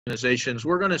organizations.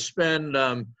 We're going to spend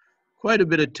quite a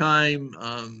bit of time,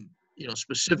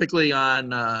 specifically on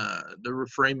the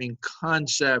reframing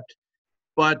concept,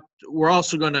 but we're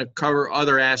also going to cover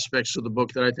other aspects of the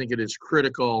book that I think it is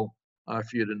critical for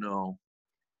you to know.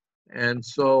 And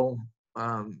so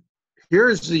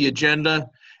here's the agenda.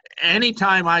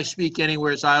 Anytime I speak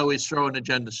anywhere, I always throw an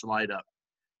agenda slide up.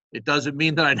 It doesn't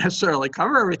mean that I necessarily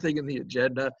cover everything in the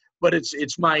agenda, but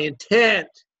it's my intent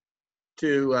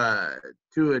to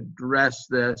address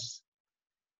this.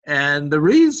 And the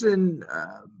reason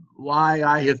why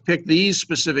I have picked these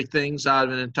specific things out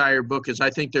of an entire book is I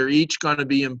think they're each going to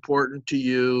be important to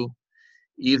you,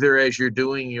 either as you're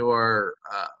doing your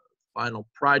final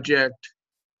project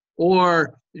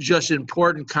or just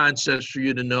important concepts for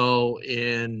you to know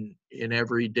in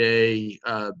everyday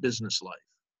business life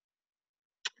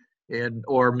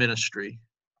or ministry.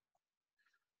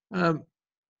 The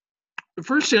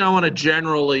first thing I want to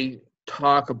generally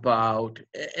talk about,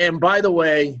 and by the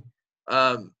way,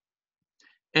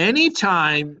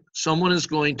 anytime someone is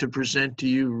going to present to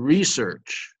you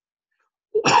research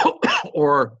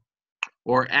or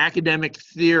academic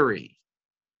theory,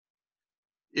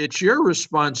 it's your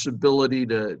responsibility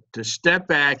to step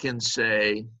back and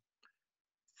say,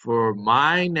 for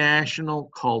my national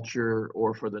culture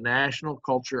or for the national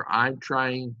culture I'm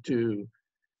trying to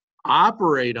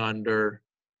operate under,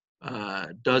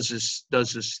 does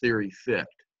this theory fit?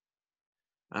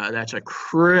 That's a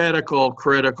critical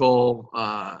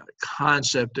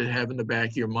concept to have in the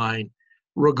back of your mind,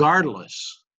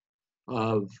 regardless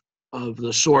of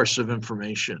the source of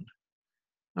information.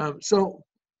 So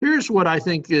here's what I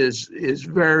think is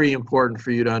very important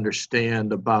for you to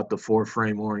understand about the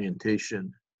four-frame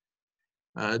orientation.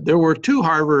 There were two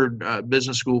Harvard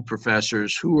Business School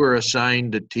professors who were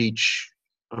assigned to teach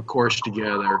a course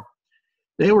together.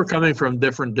 They were coming from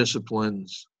different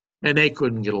disciplines, and they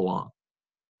couldn't get along.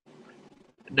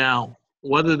 Now,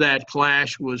 whether that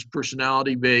clash was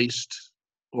personality-based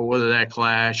or whether that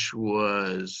clash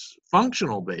was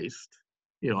functional-based,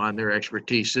 on their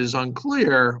expertise is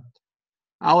unclear.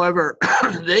 However,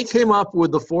 they came up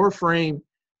with the four-frame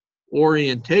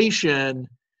orientation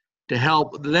to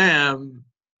help them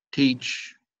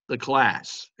teach the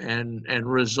class and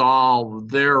resolve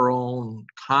their own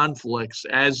conflicts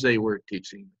as they were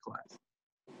teaching the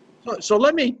class. So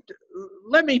let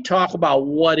me talk about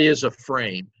what is a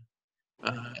frame,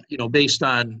 based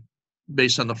on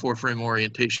the four-frame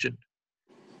orientation.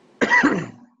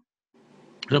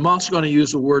 I'm also going to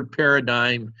use the word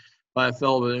paradigm by a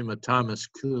fellow by the name of Thomas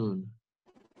Kuhn,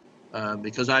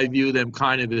 because I view them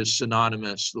kind of as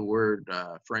synonymous, the word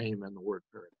frame and the word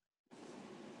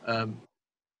paradigm.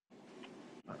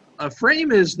 A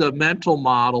frame is the mental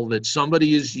model that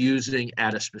somebody is using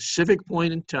at a specific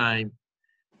point in time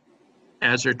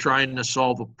as they're trying to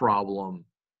solve a problem.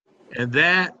 And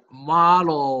that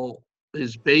model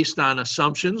is based on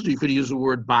assumptions. You could use the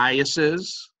word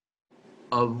biases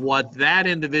of what that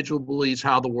individual believes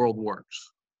how the world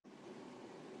works.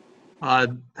 I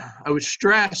would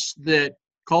stress that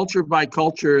culture by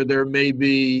culture, there may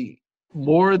be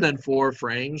more than four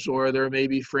frames, or there may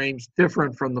be frames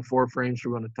different from the four frames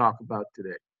we're going to talk about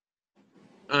today.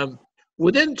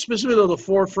 Within specifically the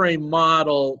four-frame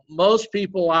model, most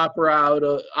people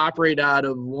operate out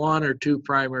of one or two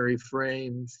primary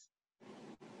frames,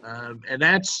 and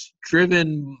that's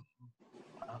driven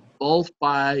both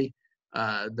by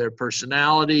their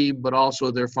personality, but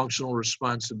also their functional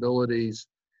responsibilities,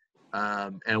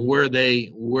 and where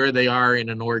they are in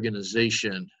an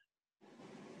organization.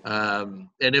 And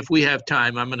if we have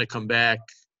time, I'm going to come back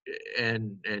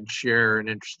and share an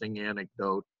interesting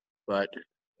anecdote, but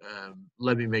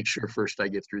let me make sure first I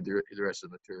get through the rest of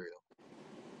the material.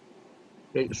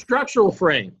 Okay, the structural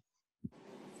frame.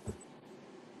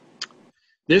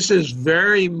 This is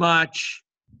very much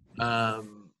a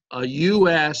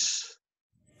U.S.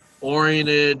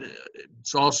 oriented.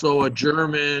 It's also a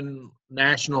German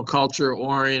national culture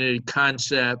oriented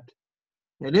concept,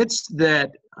 and it's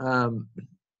that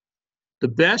the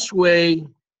best way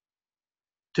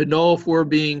to know if we're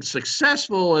being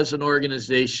successful as an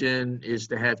organization is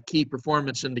to have key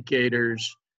performance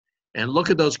indicators and look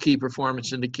at those key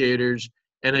performance indicators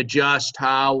and adjust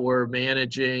how we're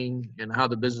managing and how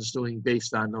the business is doing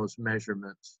based on those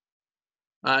measurements.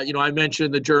 I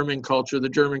mentioned the German culture. The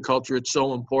German culture, it's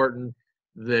so important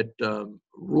that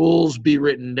rules be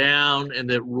written down and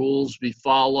that rules be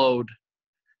followed.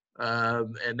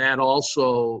 And that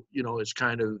also, is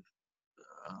kind of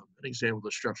an example of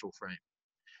the structural frame.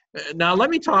 Now, let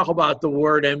me talk about the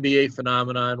word MBA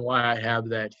phenomenon, why I have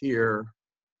that here.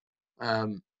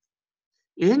 In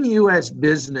U.S.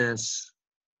 business,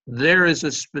 there is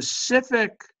a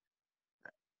specific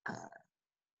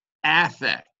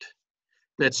affect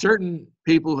that certain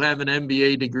people who have an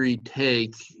MBA degree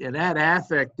take, and that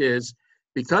affect is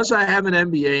because I have an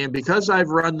MBA and because I've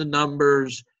run the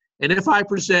numbers, and if I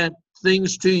present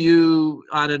things to you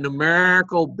on a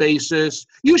numerical basis,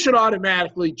 you should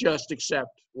automatically just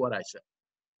accept what I said.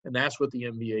 And that's what the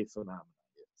MBA phenomenon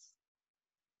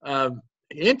is.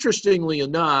 Interestingly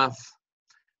enough,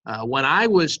 when I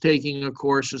was taking a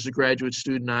course as a graduate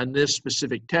student on this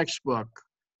specific textbook,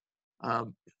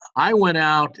 I went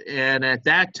out and at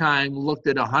that time looked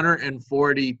at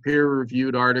 140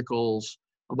 peer-reviewed articles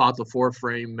about the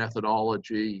four-frame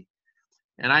methodology.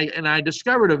 And I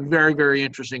discovered a very, very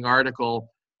interesting article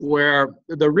where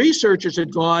the researchers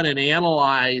had gone and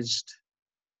analyzed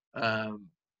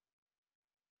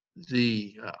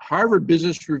the Harvard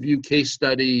Business Review case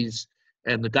studies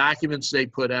and the documents they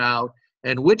put out,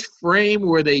 and which frame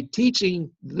were they teaching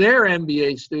their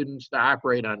MBA students to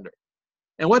operate under.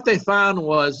 And what they found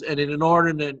was an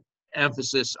inordinate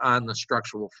emphasis on the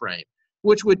structural frame,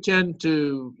 which would tend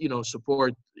to,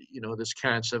 support, this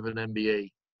concept of an MBA,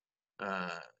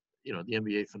 the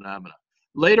MBA phenomena.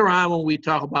 Later on, when we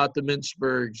talk about the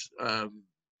Mintzberg's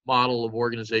model of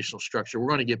organizational structure, we're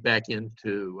going to get back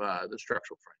into the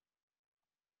structural frame.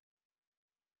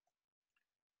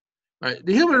 All right,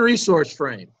 the human resource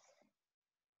frame.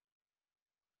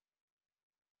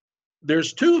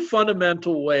 There's two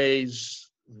fundamental ways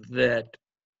that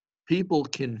people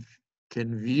can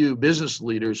view, business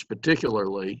leaders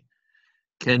particularly,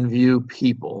 can view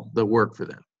people that work for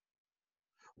them.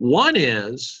 One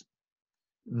is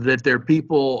that their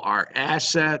people are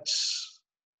assets,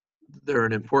 they're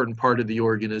an important part of the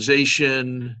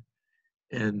organization,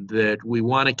 and that we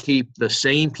want to keep the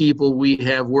same people we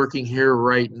have working here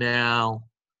right now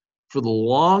for the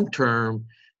long term,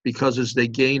 because as they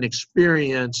gain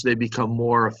experience, they become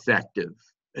more effective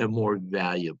and more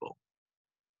valuable.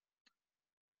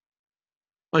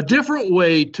 A different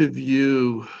way to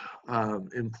view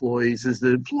employees is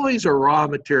that employees are raw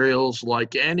materials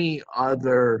like any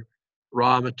other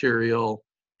raw material,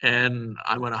 and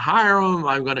I'm going to hire them,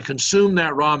 I'm going to consume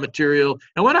that raw material,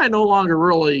 and when I no longer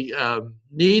really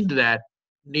need that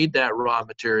raw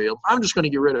material, I'm just going to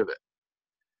get rid of it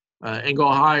and go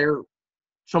hire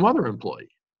some other employee.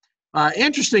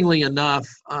 Interestingly enough,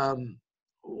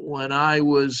 when I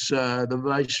was the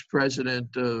vice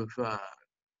president of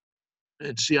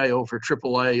and CIO for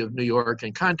AAA of New York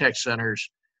and contact centers,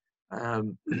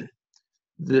 the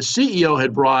CEO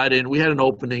had brought in, we had an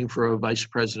opening for a vice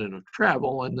president of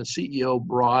travel, and the CEO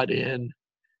brought in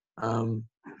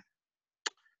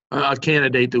a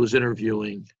candidate that was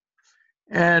interviewing.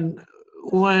 And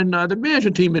when the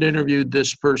management team had interviewed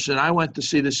this person, I went to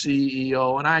see the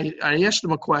CEO and I asked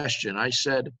him a question. I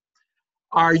said,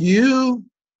 are you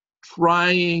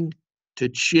trying to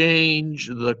change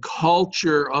the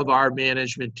culture of our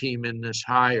management team in this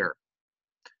hire?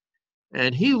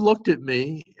 And he looked at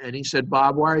me and he said,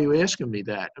 Bob, why are you asking me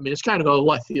that? I mean, it's kind of a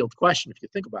left field question if you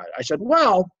think about it. I said,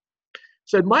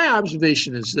 my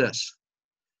observation is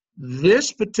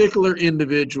this particular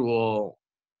individual's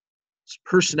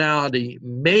personality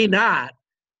may not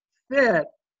fit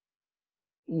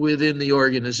within the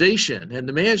organization and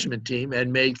the management team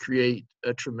and may create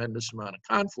a tremendous amount of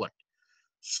conflict.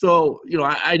 So,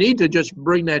 I need to just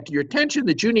bring that to your attention,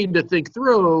 that you need to think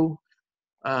through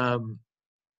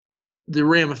the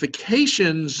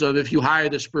ramifications of, if you hire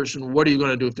this person, what are you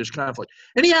going to do if there's conflict?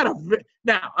 And he had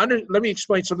let me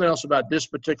explain something else about this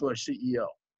particular CEO.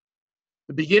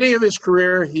 The beginning of his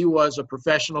career, he was a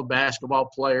professional basketball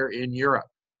player in Europe.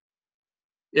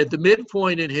 At the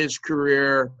midpoint in his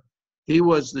career, he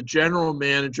was the general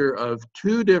manager of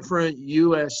two different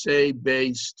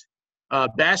USA-based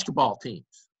basketball teams.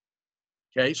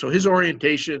 Okay, so his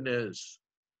orientation is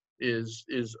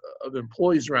of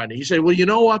employees around it. He said, well, you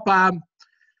know what, Bob?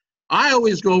 I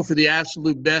always go for the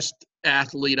absolute best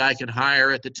athlete I can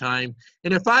hire at the time.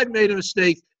 And if I've made a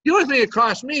mistake, the only thing it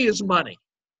costs me is money.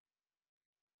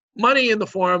 Money in the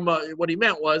form, what he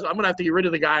meant was, I'm going to have to get rid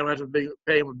of the guy. I'm going to have to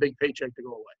pay him a big paycheck to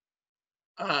go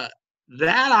away.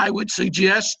 That, I would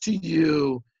suggest to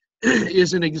you,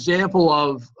 is an example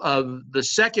of the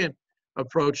second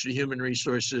approach to human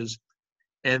resources.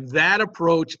 And that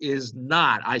approach is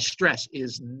not, I stress,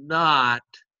 is not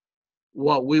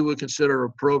what we would consider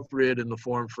appropriate in the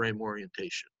form frame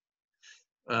orientation.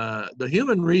 The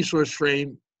human resource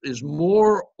frame is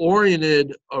more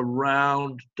oriented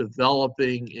around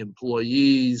developing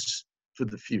employees for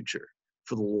the future,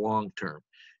 for the long term.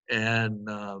 And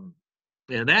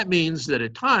that means that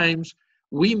at times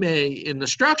we may, in the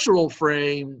structural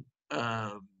frame,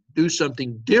 do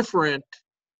something different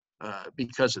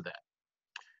because of that.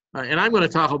 And I'm going to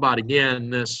talk about, again,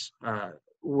 this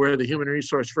where the human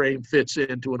resource frame fits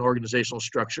into an organizational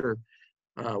structure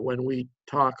when we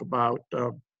talk about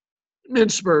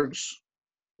Mintzberg's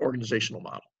organizational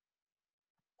model.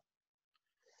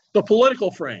 The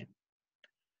political frame.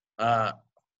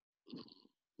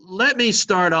 Let me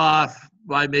start off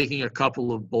by making a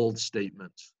couple of bold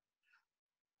statements.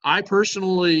 I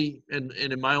personally, and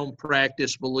in my own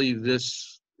practice, believe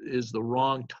this is the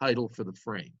wrong title for the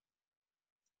frame.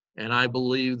 And I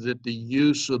believe that the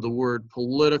use of the word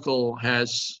political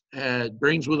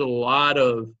brings with it a lot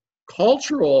of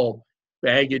cultural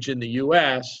baggage in the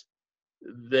U.S.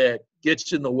 that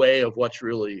gets in the way of what's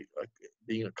really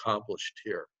being accomplished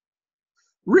here.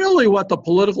 Really, what the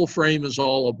political frame is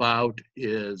all about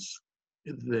is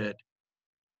that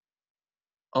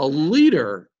a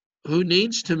leader who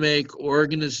needs to make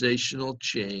organizational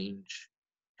change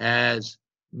has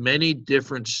many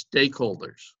different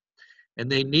stakeholders,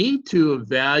 and they need to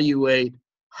evaluate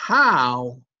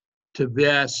how to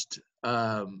best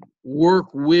work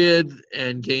with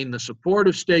and gain the support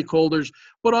of stakeholders,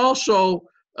 but also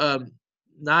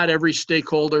not every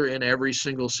stakeholder in every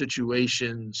single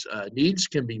situation's needs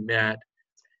can be met.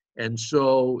 And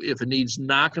so if a need's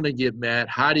not going to get met,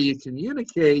 how do you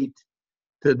communicate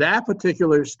to that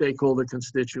particular stakeholder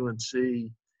constituency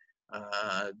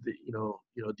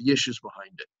the issues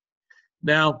behind it?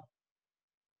 Now,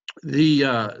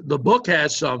 the book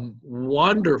has some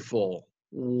wonderful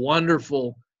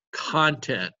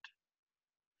content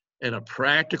and a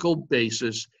practical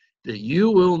basis that you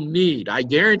will need. I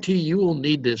guarantee you will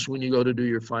need this when you go to do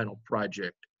your final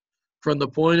project, from the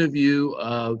point of view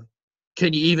of,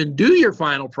 can you even do your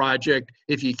final project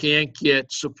if you can't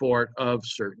get support of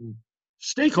certain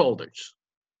stakeholders?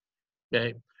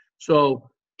 Okay,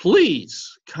 so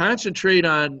please concentrate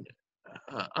on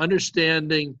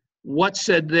understanding what's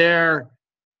said there,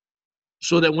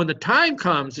 so that when the time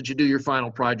comes that you do your final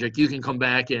project, you can come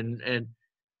back and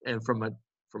from a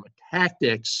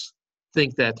tactics,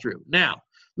 think that through. Now,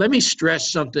 let me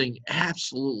stress something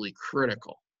absolutely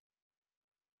critical.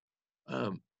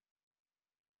 The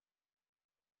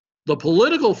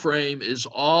political frame is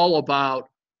all about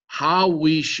how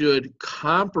we should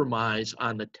compromise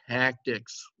on the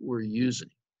tactics we're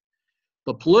using.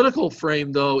 The political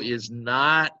frame, though, is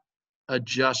not a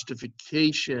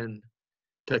justification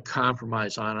to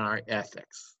compromise on our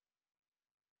ethics.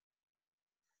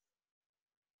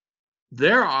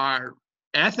 There are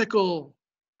ethical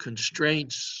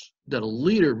constraints that a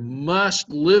leader must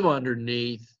live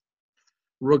underneath,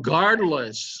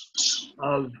 regardless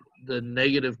of the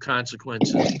negative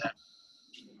consequences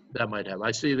that might have.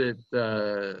 I see that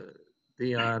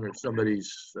Dion or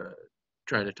somebody's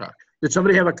trying to talk. Did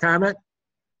somebody have a comment?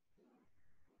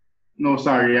 No,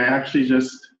 sorry. I actually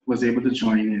just was able to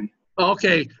join in.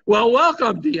 Okay. Well,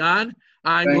 welcome, Dion.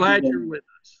 I'm glad you're with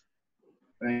us.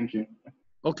 Thank you.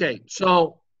 Okay.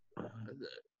 So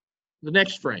the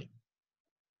next frame.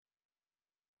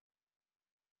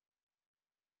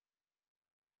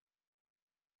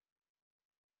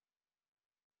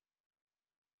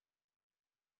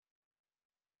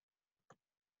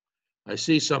 I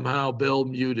see somehow Bill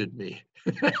muted me.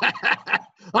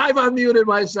 I've unmuted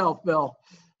myself, Bill.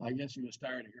 I guess he was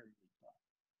tired of hearing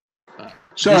me.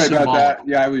 Sorry about that.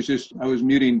 Yeah, I was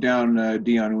muting down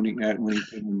Dion when he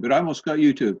came in, but I almost got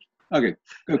you too. Okay,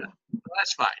 go.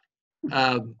 That's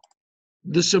fine.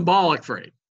 The symbolic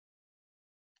frame.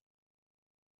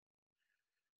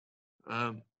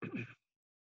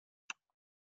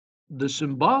 The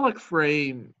symbolic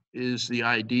frame is the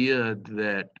idea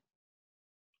that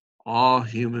all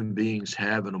human beings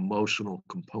have an emotional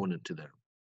component to them.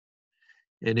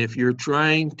 And if you're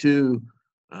trying to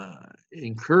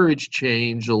encourage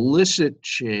change, elicit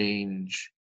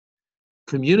change,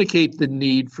 communicate the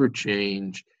need for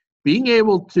change, being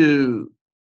able to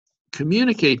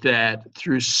communicate that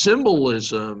through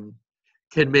symbolism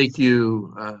can make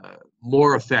you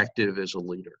more effective as a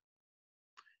leader.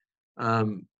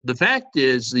 The fact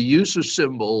is, the use of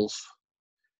symbols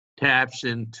taps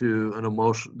into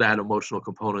that emotional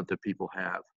component that people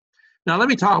have. Now, let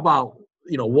me talk about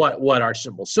what are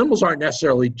symbols. Symbols aren't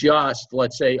necessarily just,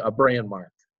 let's say, a brand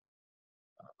mark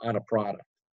on a product.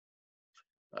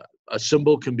 A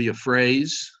symbol can be a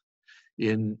phrase.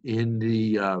 In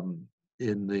the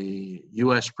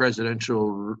U.S.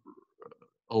 presidential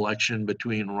election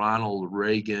between Ronald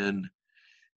Reagan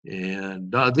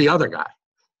and the other guy.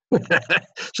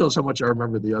 So much I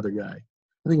remember the other guy.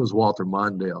 I think it was Walter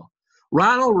Mondale.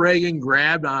 Ronald Reagan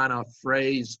grabbed on a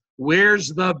phrase, "Where's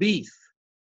the beef?"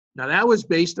 Now that was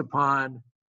based upon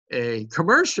a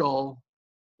commercial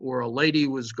where a lady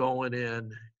was going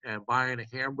in and buying a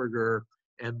hamburger,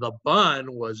 and the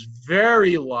bun was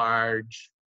very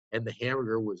large and the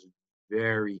hamburger was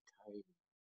very tiny.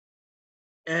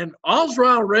 And all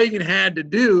Ronald Reagan had to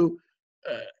do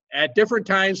at different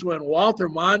times when Walter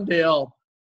Mondale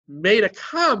made a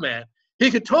comment, he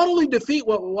could totally defeat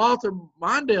what Walter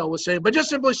Mondale was saying, but just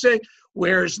simply say,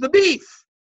 "Where's the beef?"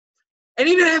 And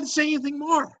he didn't have to say anything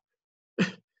more.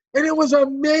 And it was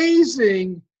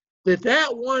amazing that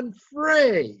that one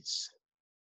phrase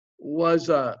was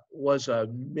a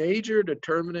major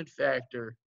determinant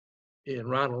factor in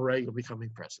Ronald Reagan becoming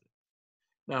president.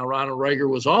 Now, Ronald Reagan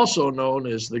was also known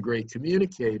as the great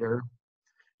communicator.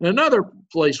 And another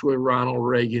place where Ronald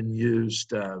Reagan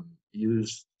used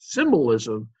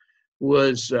symbolism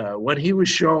was when he was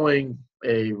showing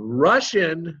a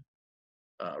Russian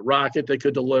rocket that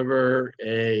could deliver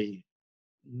a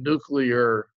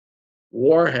nuclear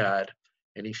warhead,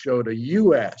 and he showed a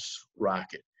U.S.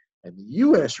 rocket. And the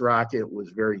U.S. rocket was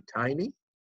very tiny,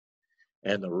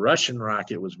 and the Russian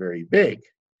rocket was very big.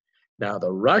 Now,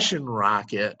 the Russian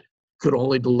rocket could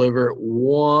only deliver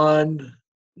one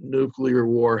nuclear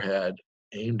warhead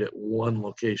aimed at one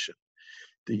location.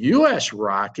 The U.S.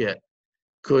 rocket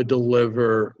could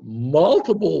deliver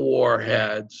multiple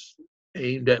warheads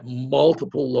aimed at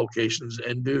multiple locations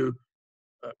and do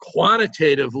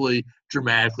quantitatively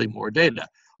dramatically more data.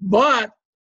 But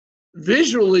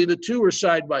visually, the two were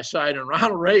side by side, and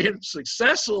Ronald Reagan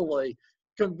successfully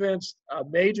convinced a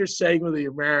major segment of the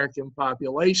American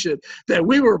population that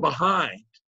we were behind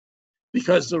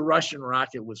because the Russian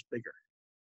rocket was bigger.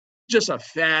 Just a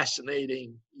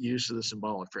fascinating use of the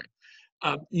symbolic frame.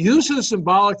 Use of the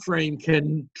symbolic frame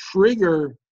can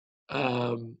trigger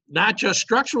not just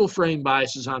structural frame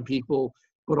biases on people,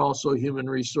 but also human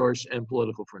resource and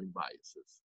political frame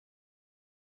biases.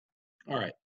 All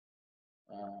right.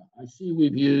 I see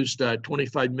we've used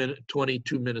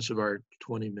 22 minutes of our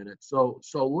 20 minutes. So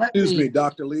let Excuse me,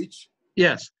 Dr. Leach.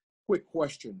 Yes. Quick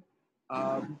question.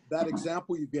 That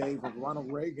example you gave of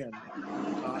Ronald Reagan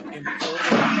in showing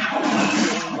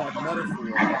that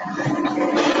metaphor.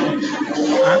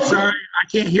 I'm sorry, I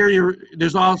can't hear you.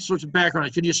 There's all sorts of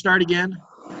background. Can you start again?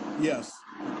 Yes.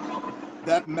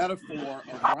 That metaphor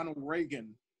of Ronald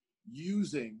Reagan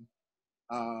using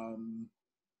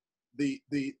the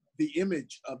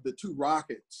image of the two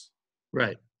rockets,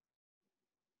 right,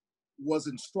 was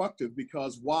instructive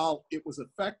because while it was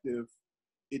effective,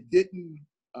 it didn't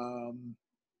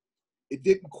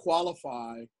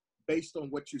qualify based on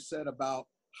what you said about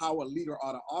how a leader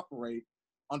ought to operate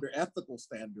under ethical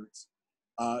standards.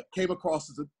 Came across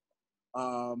as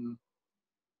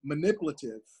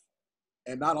manipulative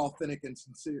and not authentic and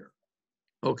sincere.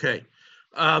 Okay.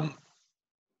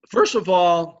 First of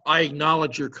all, I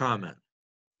acknowledge your comment.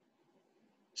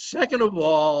 Second of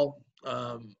all,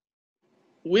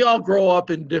 we all grow up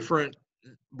in different,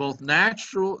 both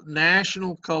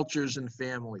national cultures and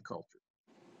family culture.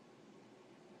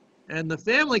 And the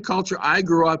family culture I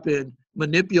grew up in,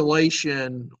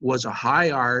 manipulation was a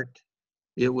high art.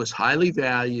 It was highly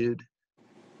valued,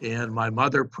 and my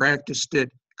mother practiced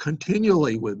it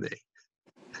continually with me.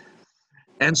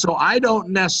 And so I don't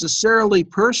necessarily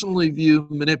personally view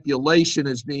manipulation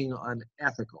as being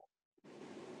unethical,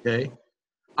 okay?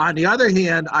 On the other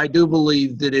hand, I do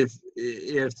believe that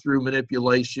if through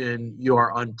manipulation you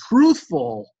are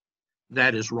untruthful,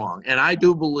 that is wrong. And I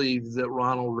do believe that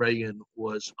Ronald Reagan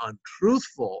was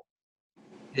untruthful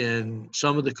in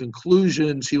some of the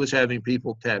conclusions he was having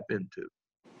people tap into.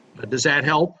 Does that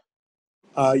help?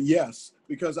 Yes,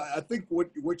 because I think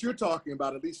what you're talking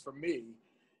about, at least for me,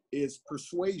 is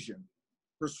persuasion.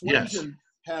 Persuasion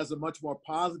has a much more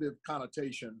positive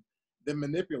connotation than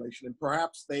manipulation, and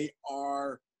perhaps they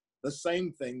are the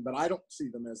same thing, but I don't see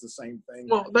them as the same thing.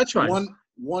 Well, that's fine.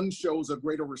 One shows a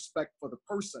greater respect for the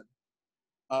person.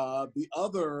 The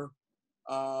other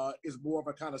is more of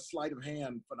a kind of sleight of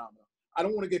hand phenomenon. I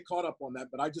don't want to get caught up on that,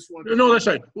 but I just want to. No, that's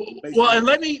right. Well, and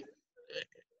let me.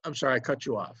 I'm sorry, I cut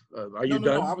you off. Are you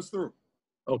done? No, I was through.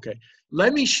 Okay.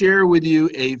 Let me share with you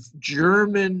a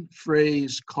German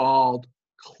phrase called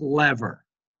clever.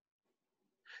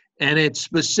 And it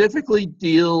specifically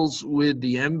deals with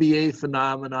the MBA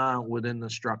phenomenon within the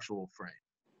structural frame.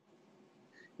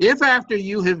 If after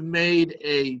you have made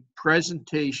a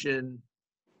presentation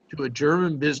to a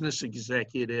German business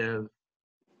executive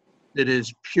that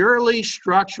is purely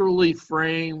structurally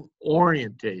frame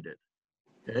orientated,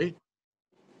 okay?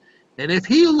 And if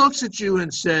he looks at you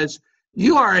and says,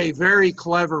 "You are a very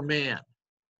clever man,"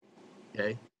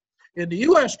 okay? In the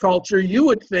US culture, you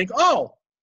would think, "Oh,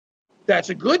 that's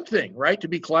a good thing, right? To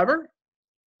be clever."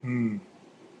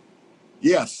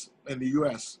 Yes, in the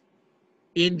U.S.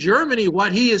 In Germany,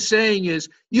 what he is saying is,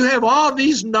 you have all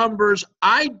these numbers.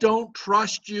 I don't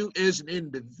trust you as an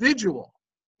individual.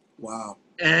 Wow.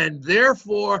 And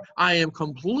therefore, I am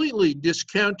completely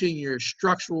discounting your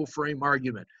structural frame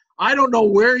argument. I don't know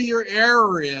where your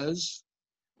error is,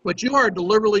 but you are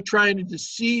deliberately trying to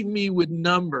deceive me with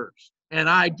numbers. And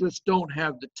I just don't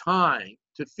have the time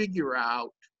to figure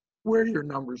out where your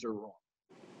numbers are wrong.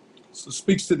 So it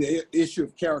speaks to the issue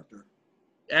of character.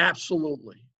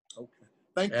 Absolutely. Okay.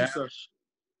 Thank you, sir.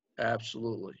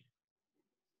 Absolutely.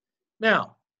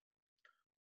 Now,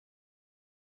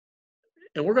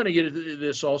 and we're going to get into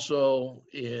this also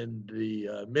in the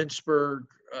Mintzberg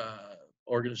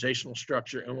organizational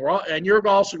structure, and you're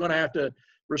also going to have to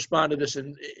respond to this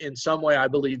in some way, I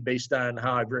believe, based on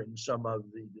how I've written some of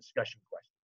the discussion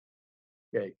questions.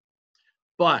 Okay,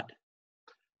 but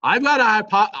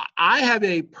I have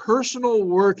a personal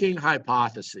working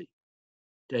hypothesis.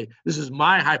 Okay, this is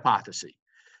my hypothesis,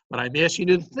 but I'm asking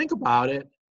you to think about it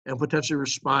and potentially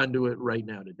respond to it right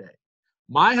now today.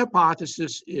 My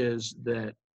hypothesis is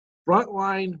that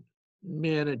frontline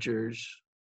managers,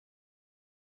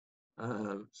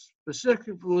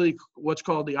 specifically what's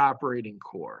called the operating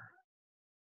core,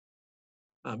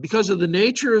 because of the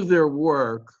nature of their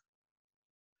work,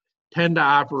 tend to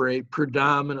operate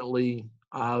predominantly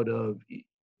out of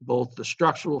both the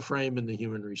structural frame and the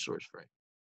human resource frame.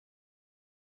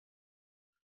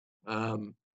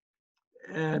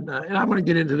 And I'm going to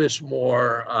get into this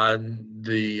more on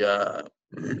the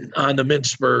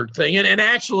Mintzberg thing. And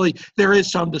actually, there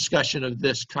is some discussion of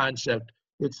this concept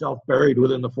itself buried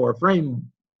within the four frame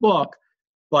book,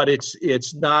 but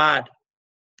it's not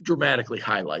dramatically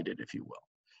highlighted, if you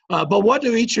will. But what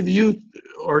do each of you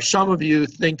or some of you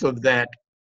think of that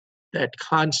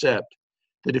concept,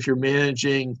 that if you're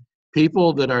managing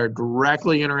people that are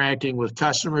directly interacting with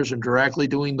customers and directly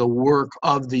doing the work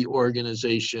of the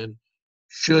organization,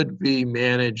 should be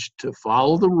managed to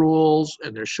follow the rules,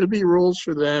 and there should be rules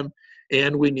for them,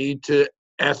 and we need to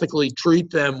ethically treat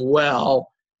them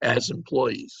well as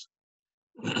employees?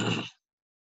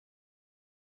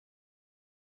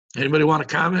 Anybody want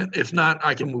to comment? If not,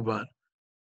 I can move on.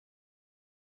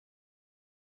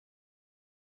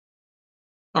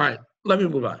 All right, let me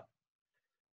move on.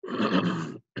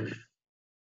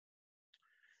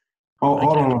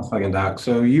 Hold on 1 second, Doc.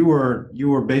 So you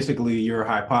were basically, your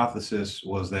hypothesis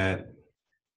was that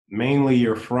mainly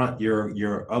your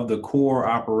of the core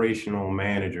operational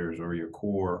managers or your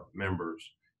core members,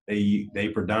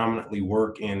 they predominantly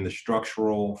work in the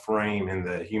structural frame and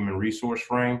the human resource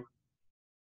frame.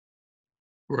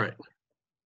 Right.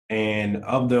 And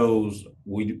of those,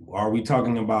 are we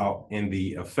talking about in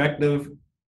the effective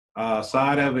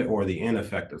side of it or the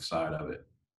ineffective side of it?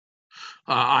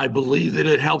 I believe that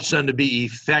it helps them to be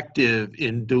effective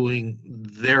in doing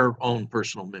their own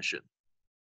personal mission.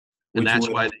 And that's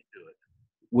why they do it.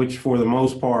 Which, for the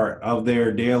most part of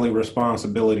their daily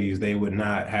responsibilities, they would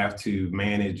not have to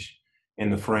manage in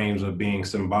the frames of being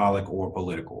symbolic or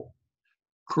political.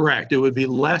 Correct. It would be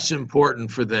less important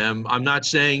for them. I'm not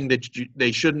saying that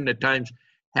they shouldn't at times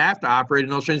have to operate in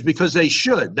those frames, because they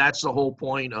should. That's the whole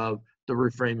point of the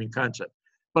reframing concept.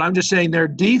 But I'm just saying their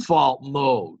default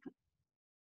mode.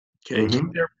 Okay, Mm-hmm.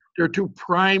 there are two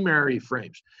primary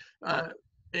frames,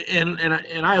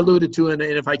 and I alluded to, and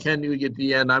if I can do it at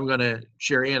the end, I'm going to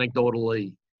share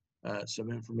anecdotally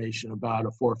some information about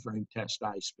a four-frame test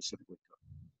I specifically took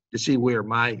to see where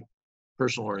my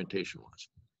personal orientation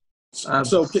was.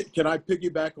 So can I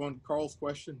piggyback on Carl's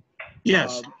question?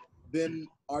 Yes. Then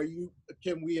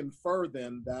can we infer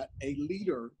then that a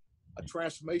leader, a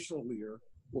transformational leader,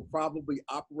 will probably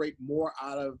operate more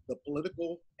out of the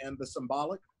political and the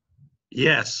symbolic?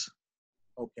 Yes.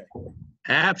 Okay.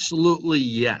 Absolutely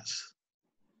yes.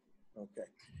 Okay.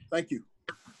 Thank you.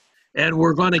 And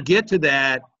we're going to get to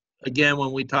that again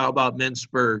when we talk about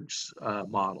Mintzberg's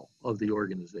model of the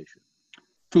organization.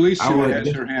 Felicia has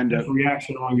her hand up.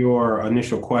 Reaction on your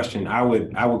initial question, I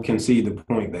would concede the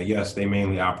point that yes, they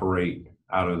mainly operate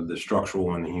out of the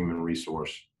structural and the human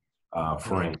resource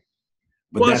frame.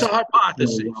 But Well, that's it's a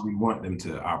hypothesis. where we want them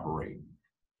to operate.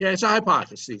 Yeah, it's a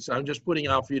hypothesis. I'm just putting it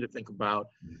out for you to think about.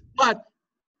 But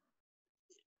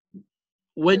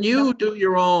when you do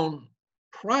your own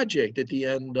project at the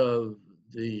end of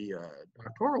the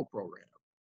doctoral program,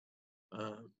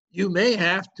 you may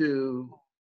have to,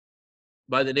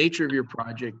 by the nature of your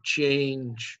project,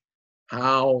 change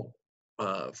how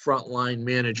frontline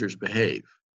managers behave.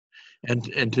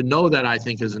 And to know that, I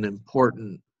think, is an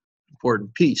important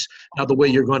piece. Now, the way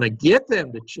you're going to get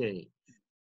them to change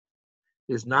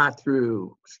is not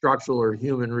through structural or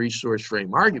human resource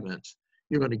frame arguments.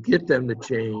 you're going to get them to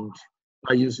change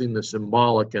by using the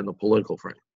symbolic and the political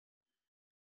frame.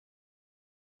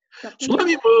 So let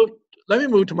me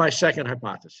move to my second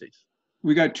hypothesis.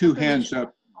 We got two hands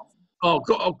up.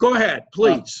 Go ahead,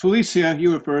 please. Felicia,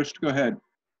 you were first. Go ahead.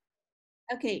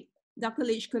 Okay, Dr.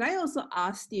 Leach, could I also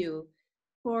ask you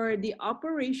for the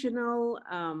operational,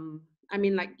 I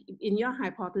mean, like in your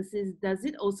hypothesis, does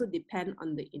it also depend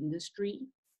on the industry?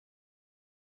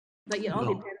 Like it all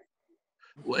No. depends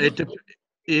Well, on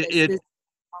this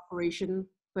operation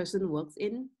person works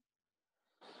in?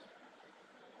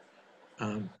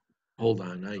 Hold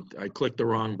on, I clicked the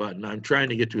wrong button. I'm trying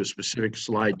to get to a specific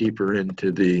slide deeper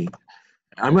into the,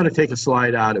 I'm going to take a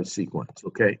slide out of sequence,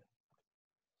 okay?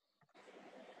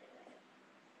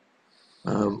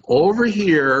 Over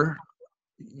here,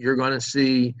 you're going to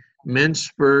see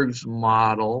Mintzberg's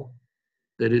model,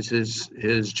 that is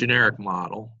his generic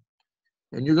model,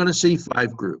 and you're going to see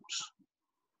 5 groups.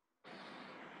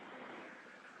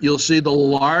 You'll see the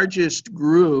largest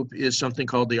group is something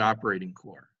called the operating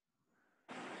core.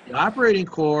 The operating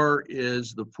core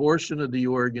is the portion of the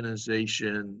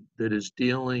organization that is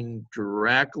dealing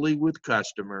directly with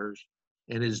customers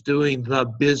and is doing the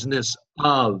business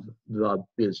of the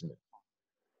business.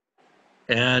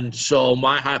 And so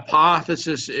my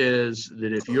hypothesis is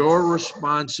that if your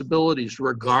responsibilities,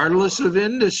 regardless of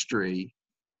industry,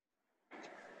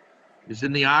 is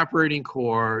in the operating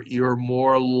core, you're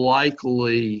more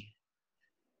likely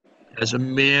as a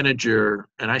manager,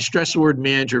 and I stress the word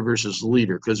manager versus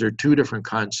leader because they're 2 different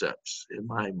concepts in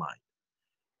my mind.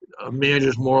 A manager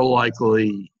is more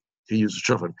likely to use a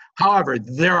children. However,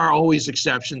 there are always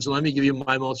exceptions. Let me give you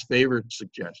my most favorite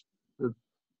suggestion,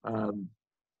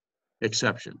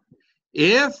 exception.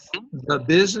 If the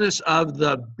business of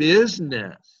the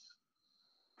business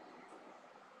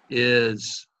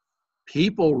is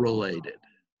people related,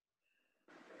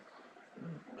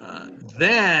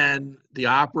 then the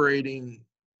operating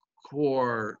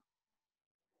core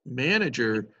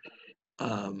manager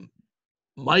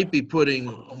might be putting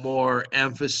more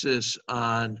emphasis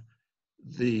on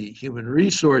the human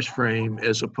resource frame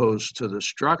as opposed to the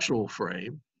structural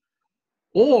frame.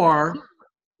 Or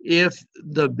if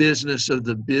the business of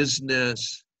the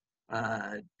business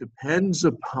depends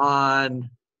upon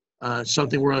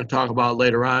something we're going to talk about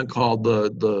later on called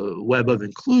the web of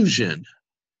inclusion,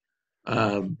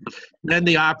 then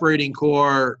the operating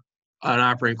core, an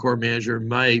operating core manager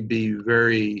might be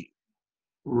very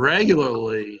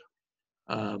regularly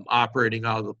operating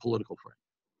out of the political frame.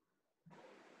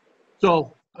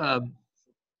 So,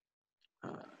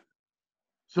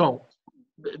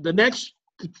 the next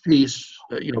piece,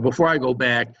 before I go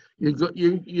back,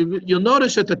 you'll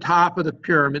notice at the top of the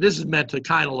pyramid, this is meant to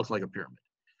kind of look like a pyramid.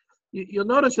 You'll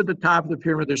notice at the top of the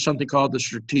pyramid, there's something called the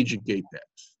strategic apex.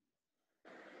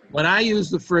 When I use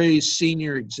the phrase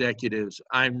senior executives,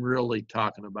 I'm really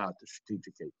talking about the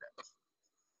strategic apex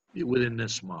within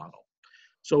this model.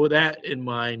 So with that in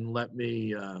mind, let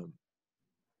me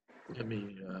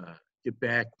get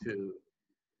back to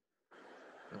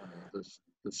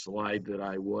the slide that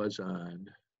I was on.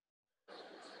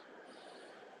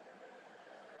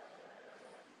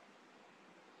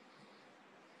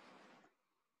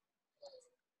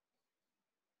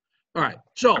 All right,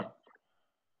 so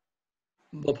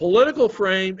the political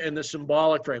frame and the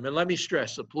symbolic frame, and let me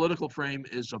stress, the political frame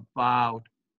is about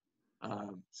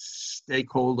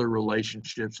stakeholder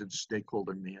relationships and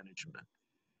stakeholder management,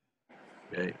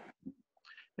 okay?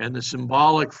 And the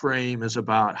symbolic frame is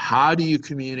about how do you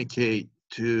communicate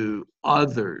to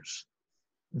others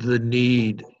the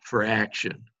need for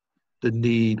action, the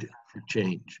need for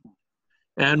change.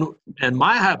 And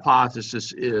my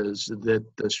hypothesis is that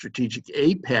the strategic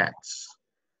apex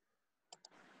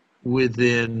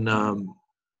within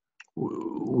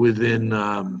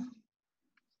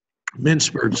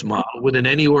Mintzberg's model, within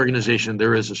any organization,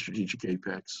 there is a strategic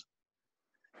apex.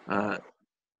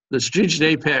 The strategic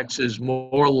apex is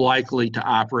more likely to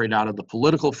operate out of the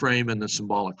political frame and the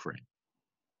symbolic frame.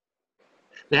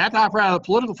 They have to operate out of the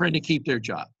political frame to keep their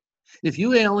job. If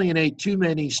you alienate too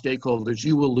many stakeholders,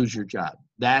 you will lose your job.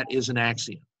 That is an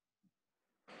axiom.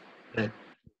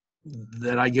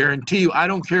 That I guarantee you, I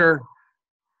don't care,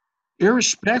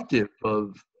 irrespective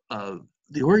of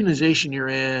the organization you're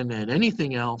in and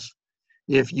anything else,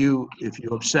 if you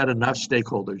upset enough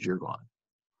stakeholders, you're gone.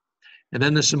 And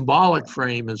then the symbolic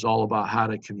frame is all about how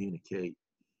to communicate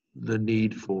the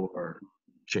need for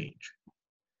change.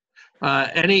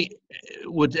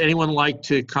 Would anyone like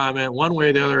to comment one way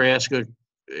or the other, ask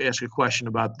a question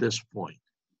about this point?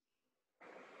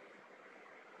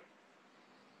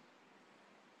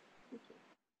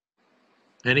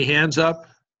 Any hands up?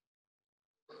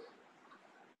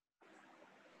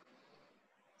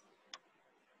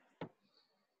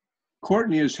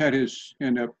 Courtney has had his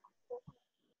hand up.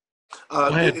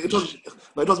 ahead. It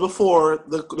was before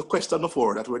the question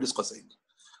before that we're discussing.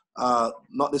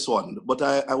 Not this one, but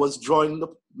I was trying to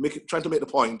make the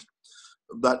point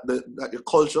that your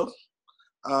culture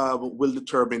will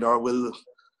determine or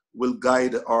will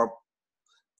guide or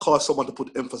cause someone to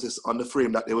put emphasis on the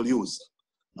frame that they will use.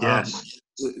 Yes.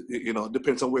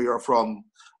 Depends on where you're from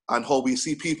and how we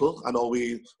see people and how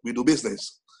we do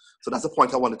business. So that's the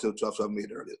point I wanted to have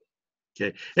made earlier.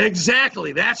 Okay,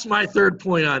 exactly. That's my third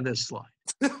point on this slide.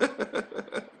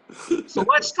 So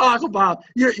let's talk about,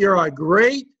 you're a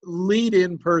great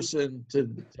lead-in person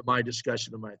to my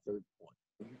discussion of my third point.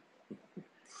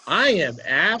 I am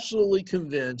absolutely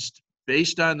convinced,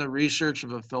 based on the research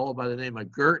of a fellow by the name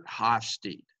of Gert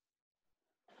Hofstede,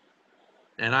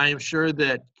 and I am sure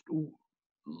that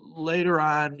later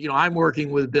on, I'm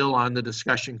working with Bill on the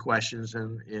discussion questions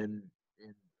in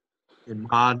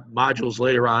modules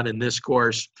later on in this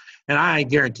course, and I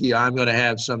guarantee you I'm going to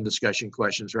have some discussion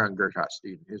questions around Gert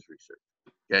Hofstede and his research.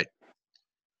 Okay.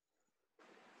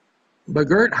 But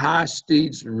Gert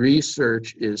Hofstede's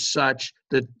research is such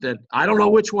that I don't know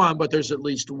which one, but there's at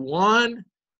least one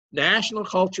national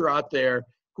culture out there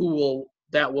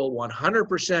that will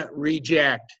 100%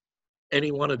 reject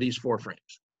any one of these four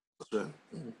frames. Okay.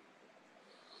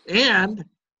 And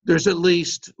there's at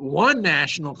least one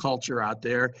national culture out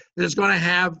there that is going to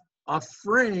have a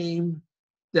frame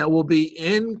that will be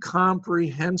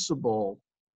incomprehensible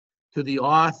to the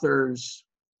authors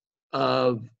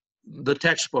of the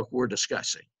textbook we're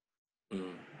discussing.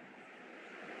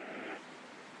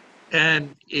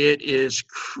 And it is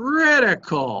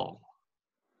critical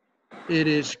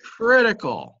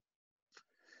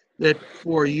that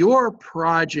for your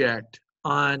project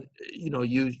on,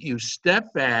 you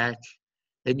step back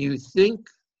and you think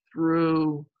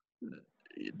through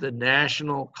the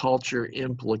national culture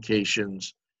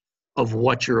implications of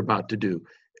what you're about to do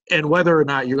and whether or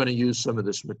not you're going to use some of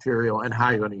this material and how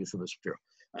you're going to use some of this material.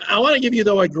 I want to give you,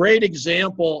 though, a great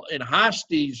example in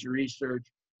Hofstede's research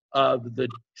of the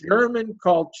German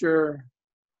culture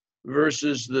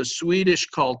versus the Swedish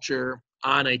culture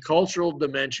on a cultural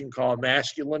dimension called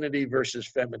masculinity versus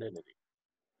femininity.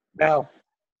 Now,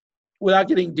 without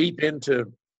getting deep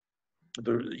into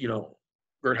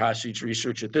Gert Hofstede's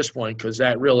research at this point, because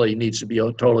that really needs to be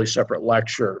a totally separate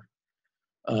lecture.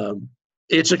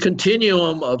 It's a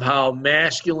continuum of how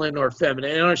masculine or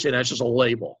feminine, and I understand that's just a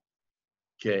label,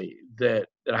 okay, that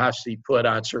Hofstede put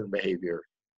on certain behavior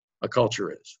a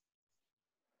culture is.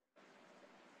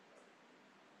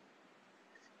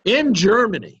 In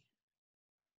Germany,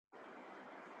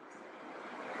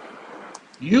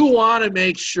 you want to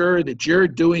make sure that you're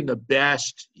doing the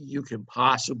best you can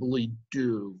possibly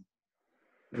do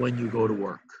when you go to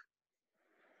work.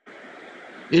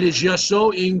 It is just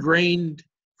so ingrained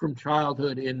from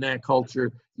childhood in that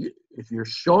culture. If you're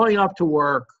showing up to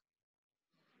work,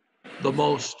 the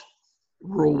most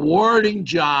rewarding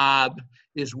job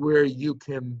is where you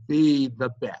can be the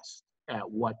best at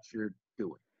what you're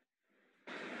doing.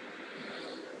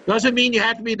 Doesn't mean you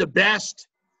have to be the best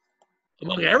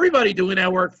among everybody doing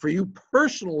that work. For you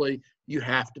personally, you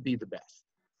have to be the best.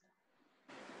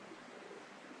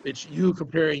 It's you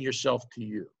comparing yourself to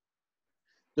you.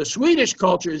 The Swedish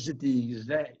culture is at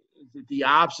the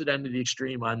opposite end of the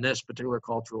extreme on this particular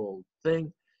cultural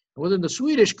thing. And within the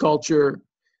Swedish culture,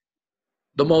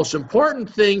 the most important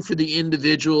thing for the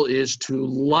individual is to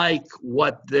like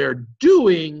what they're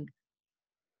doing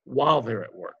while they're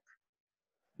at work.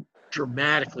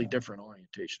 Dramatically different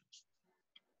orientations.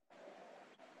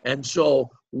 And so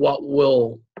what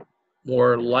will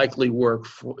more likely work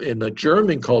in the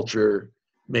German culture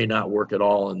may not work at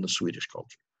all in the Swedish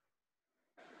culture.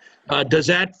 Does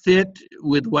that fit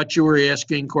with what you were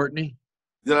asking, Courtney?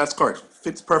 Yeah, that's correct.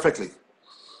 Fits perfectly.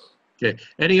 Okay.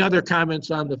 Any other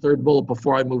comments on the third bullet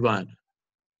before I move on?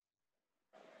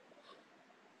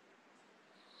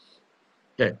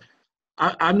 Okay.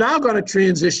 I'm now going to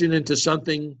transition into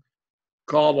something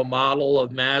called a model of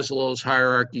Maslow's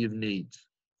hierarchy of needs.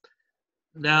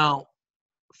 Now,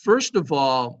 first of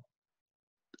all,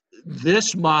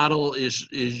 this model is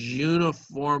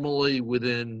uniformly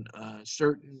within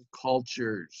certain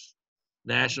cultures,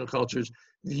 national cultures,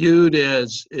 viewed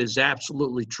as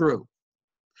absolutely true.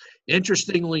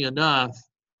 Interestingly enough,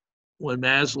 when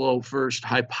Maslow first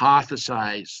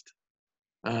hypothesized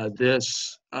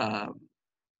this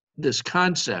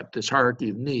concept, this hierarchy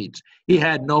of needs, he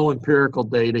had no empirical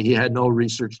data, he had no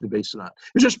research to base it on.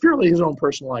 It was just purely his own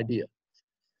personal idea.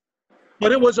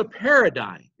 But it was a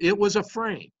paradigm, it was a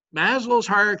frame. Maslow's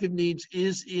hierarchy of needs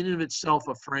is in and of itself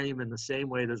a frame in the same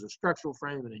way there's a structural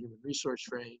frame and a human resource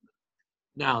frame,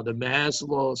 Now, the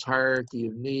Maslow's hierarchy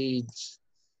of needs,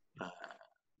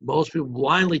 most people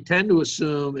blindly tend to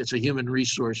assume it's a human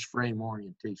resource frame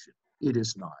orientation. It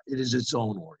is not. It is its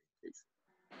own orientation.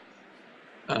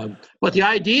 But the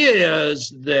idea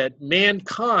is that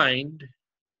mankind,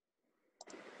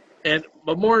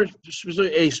 but more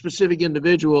specifically, a specific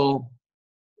individual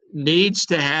needs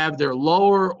to have their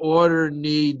lower order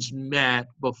needs met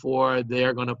before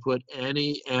they're going to put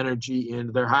any energy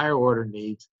into their higher order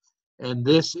needs. And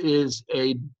this is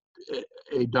a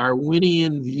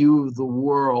Darwinian view of the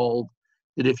world,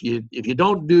 that if you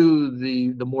don't do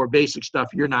the more basic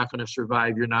stuff, you're not going to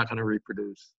survive, you're not going to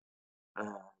reproduce.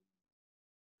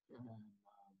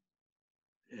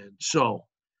 And so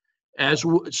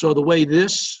the way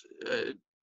this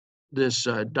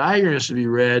diagram is to be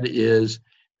read is,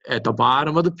 at the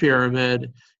bottom of the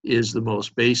pyramid is the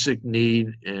most basic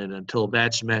need, and until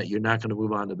that's met, you're not going to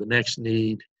move on to the next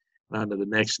need, on to the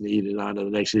next need, and on to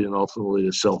the next need, and ultimately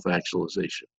to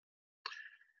self-actualization.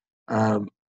 I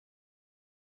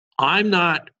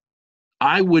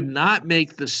would not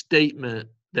make the statement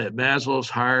that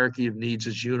Maslow's hierarchy of needs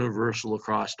is universal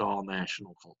across all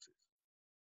national cultures.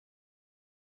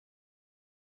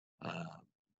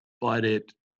 But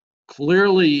it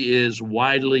clearly is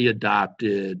widely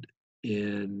adopted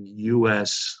in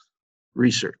U.S.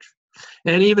 research.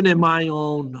 And even in my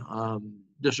own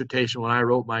dissertation, when I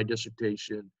wrote my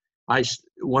dissertation,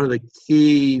 one of the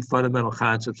key fundamental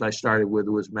concepts I started with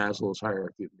was Maslow's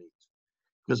hierarchy of needs,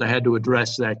 because I had to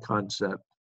address that concept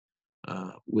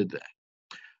with that.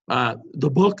 The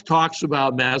book talks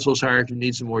about Maslow's hierarchy of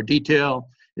needs in more detail.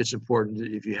 It's important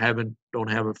that if you don't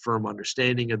have a firm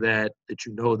understanding of that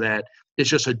you know that. It's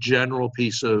just a general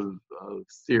piece of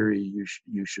theory you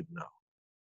should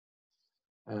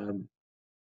know.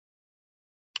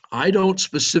 I don't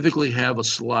specifically have a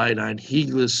slide on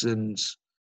Higginson's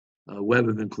web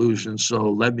of inclusion, so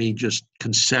let me just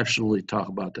conceptually talk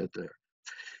about that there.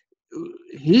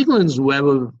 Higginson's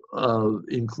web of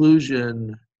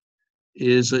inclusion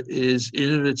is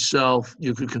in of itself,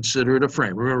 you could consider it a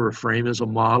frame. Remember, a frame is a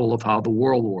model of how the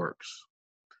world works.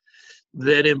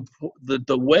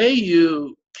 The way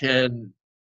you can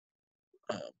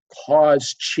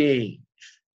cause change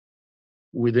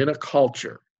within a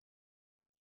culture,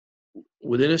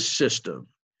 within a system,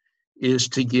 is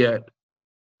to get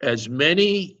as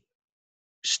many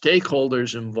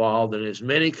stakeholders involved and as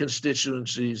many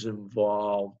constituencies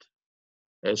involved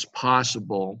as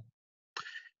possible.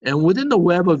 And within the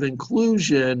web of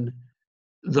inclusion,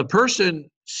 the person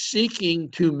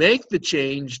seeking to make the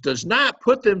change does not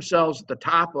put themselves at the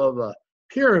top of a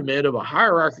pyramid, of a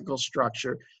hierarchical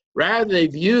structure. Rather, they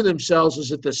view themselves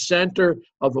as at the center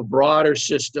of a broader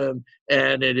system,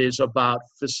 and it is about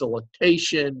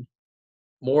facilitation,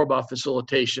 more about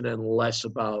facilitation and less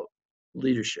about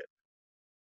leadership.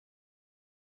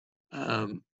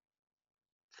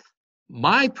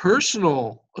 My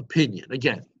personal opinion,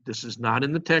 again, this is not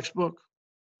in the textbook.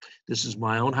 This is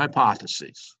my own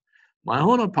hypothesis. My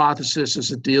own hypothesis, as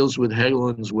it deals with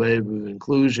Heglin's wave of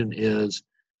inclusion, is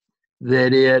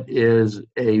that it is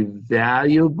a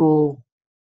valuable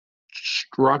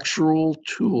structural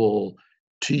tool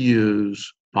to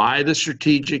use by the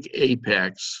strategic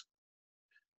apex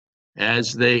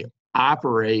as they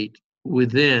operate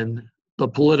within the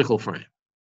political frame.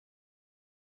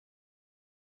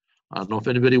 I don't know if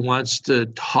anybody wants to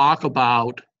talk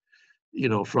about,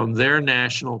 from their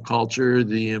national culture,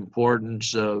 the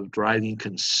importance of driving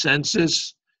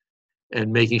consensus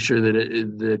and making sure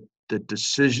that the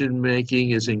decision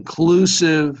making is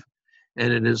inclusive,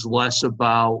 and it is less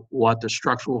about what the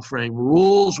structural frame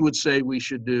rules would say we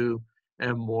should do,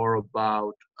 and more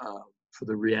about for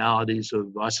the realities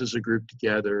of us as a group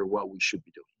together, what we should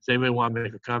be doing. Does anybody want to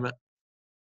make a comment?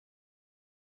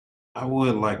 I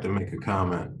would like to make a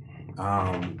comment.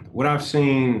 What I've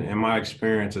seen in my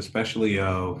experience, especially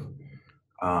of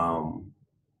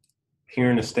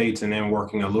here in the States and then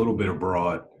working a little bit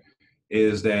abroad,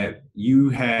 is that you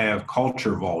have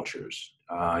culture vultures.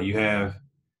 You have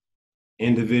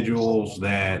individuals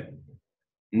that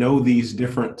know these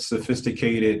different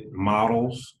sophisticated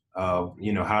models of,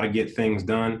 how to get things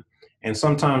done. And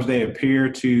sometimes they appear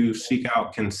to seek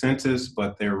out consensus,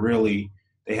 but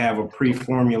they have a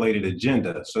pre-formulated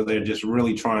agenda. So they're just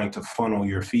really trying to funnel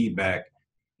your feedback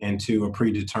into a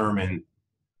predetermined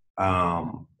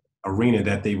arena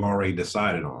that they've already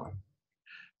decided on.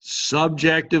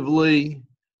 Subjectively,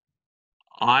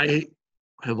 I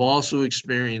have also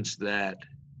experienced that,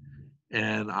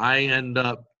 and I end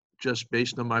up, just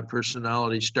based on my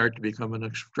personality, start to become an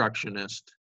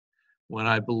obstructionist when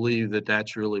I believe that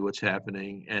that's really what's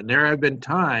happening. And there have been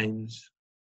times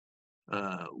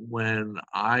when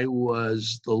I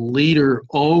was the leader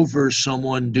over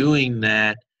someone doing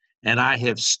that, and I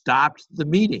have stopped the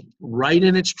meeting right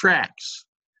in its tracks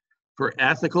for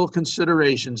ethical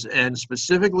considerations and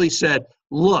specifically said,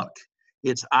 look,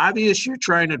 it's obvious you're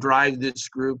trying to drive this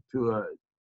group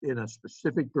in a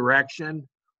specific direction.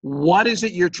 What is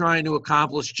it you're trying to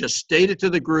accomplish? Just state it to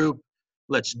the group.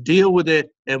 Let's deal with it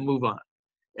and move on.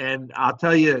 And I'll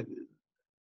tell you,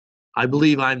 I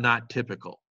believe I'm not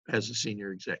typical as a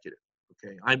senior executive.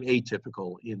 Okay, I'm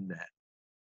atypical in that.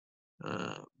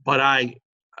 But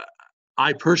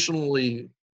I personally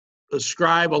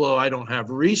ascribe, although I don't have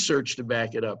research to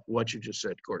back it up, what you just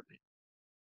said, Courtney.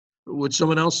 Would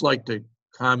someone else like to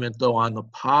comment, though, on the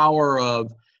power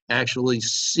of actually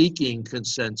seeking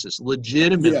consensus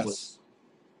legitimately?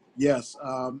 Yes.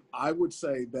 I would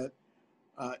say that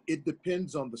it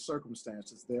depends on the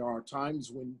circumstances. There are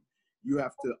times when you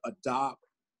have to adopt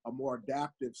a more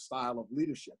adaptive style of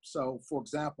leadership. So, for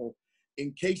example,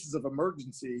 in cases of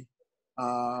emergency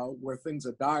where things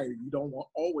are dire, you don't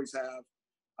always have,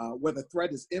 where the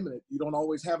threat is imminent, you don't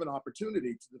always have an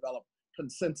opportunity to develop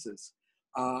consensus.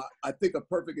 I think a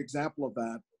perfect example of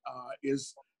that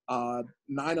is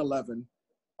 9/11.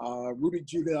 Rudy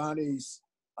Giuliani's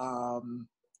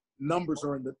numbers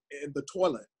are in the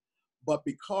toilet, but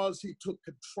because he took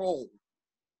control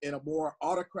in a more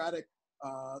autocratic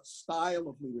style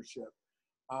of leadership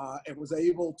and was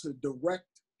able to direct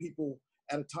people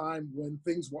at a time when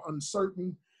things were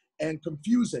uncertain and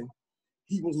confusing,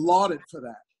 he was lauded for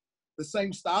that. The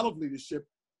same style of leadership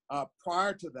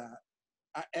prior to that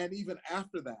and even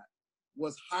after that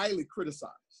was highly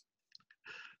criticized.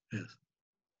 Yes.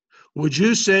 Would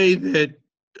you say that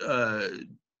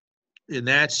in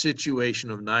that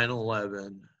situation of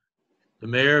 9/11, the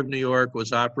mayor of New York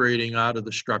was operating out of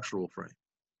the structural frame?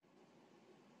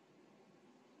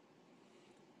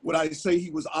 Would I say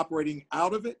he was operating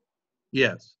out of it?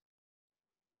 Yes.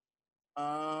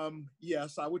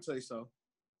 Yes, I would say so.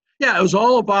 Yeah, it was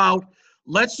all about,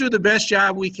 let's do the best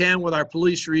job we can with our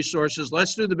police resources.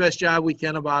 Let's do the best job we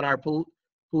can about our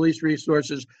police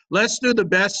resources. Let's do the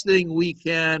best thing we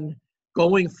can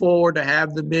going forward to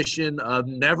have the mission of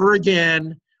never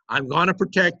again, I'm going to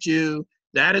protect you.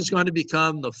 That is going to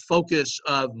become the focus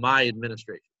of my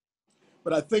administration.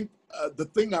 But I think the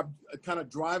thing I'm kind of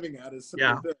driving at is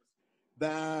simply this,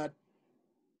 that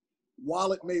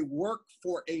while it may work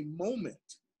for a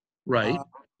moment, right,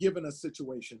 given a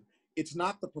situation, it's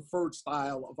not the preferred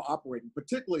style of operating,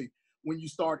 particularly when you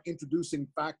start introducing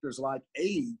factors like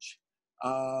age.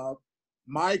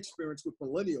 My experience with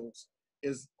millennials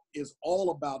is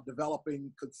all about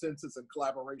developing consensus and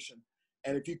collaboration.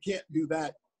 And if you can't do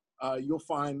that, you'll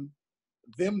find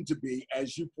them to be,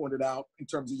 as you pointed out, in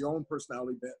terms of your own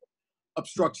personality, bit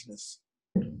obstructionists.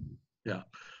 Yeah.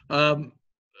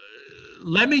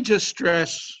 Let me just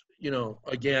stress,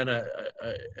 again, a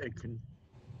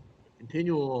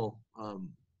continual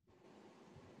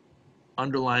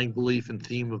underlying belief and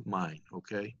theme of mine,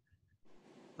 okay?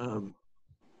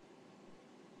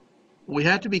 We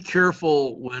have to be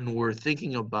careful when we're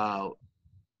thinking about,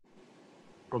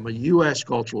 from a U.S.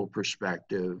 cultural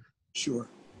perspective, sure,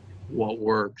 what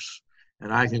works.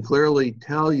 And I can clearly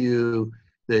tell you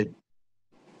that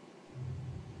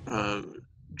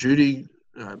Judy,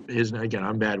 again,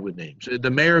 I'm bad with names.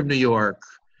 The mayor of New York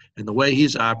and the way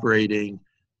he's operating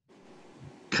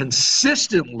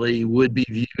consistently would be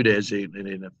viewed as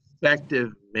an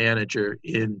effective manager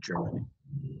in Germany.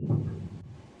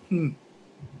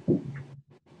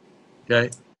 Okay.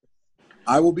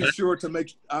 I will be sure to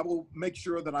make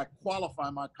sure that I qualify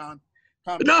my comment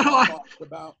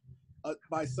about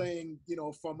by saying,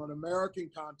 from an American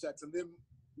context, and then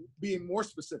being more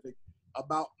specific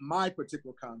about my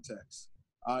particular context,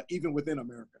 even within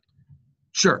America.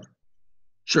 Sure.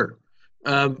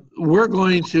 We're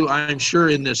going to, I'm sure,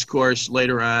 in this course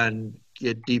later on,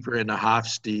 get deeper into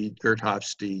Gert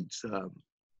Hofstede's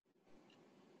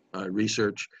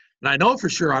research. And I know for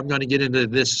sure I'm going to get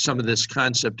into some of this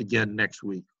concept again next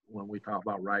week when we talk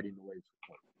about riding the waves.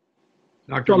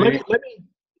 Dr. So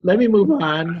let me move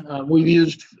on. We've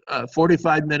used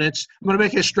 45 minutes. I'm going to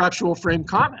make a structural frame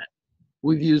comment.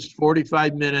 We've used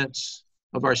 45 minutes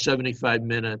of our 75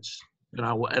 minutes,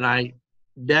 and I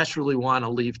desperately want to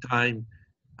leave time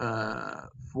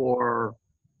for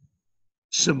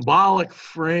symbolic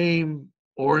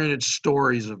frame-oriented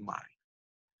stories of mine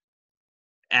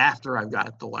after I've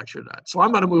got the lecture done. So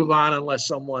I'm going to move on unless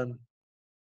someone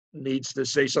needs to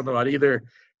say something about either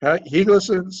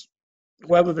Higelson's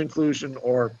web of inclusion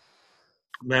or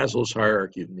Maslow's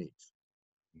hierarchy of needs.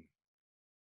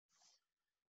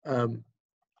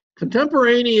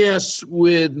 Contemporaneous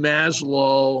with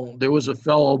Maslow, there was a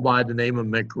fellow by the name of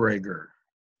McGregor.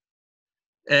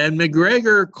 And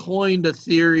McGregor coined a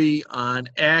theory on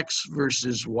X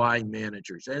versus Y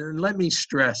managers. And let me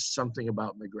stress something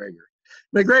about McGregor.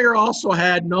 McGregor also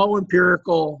had no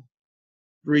empirical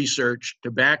research to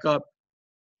back up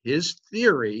his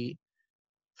theory.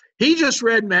 He just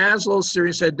read Maslow's theory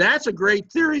and said, that's a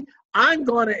great theory. I'm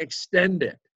going to extend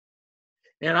it.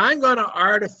 And I'm going to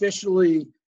artificially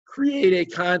create a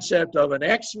concept of an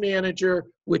X manager,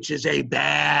 which is a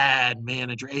bad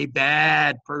manager, a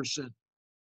bad person.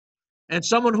 And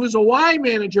someone who's a Y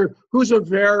manager, who's a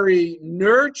very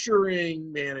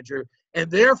nurturing manager, and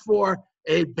therefore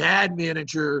a bad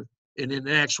manager in an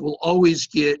X will always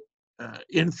get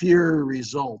inferior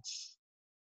results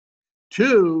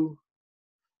to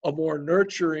a more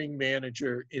nurturing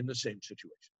manager in the same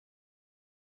situation.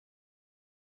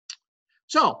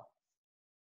 So,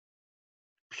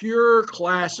 pure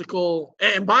classical,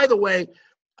 and by the way,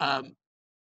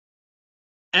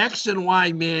 X and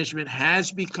Y management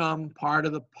has become part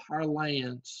of the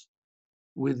parlance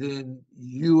within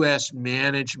U.S.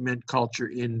 management culture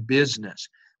in business.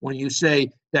 When you say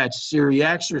that's theory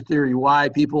X or theory Y,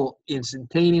 people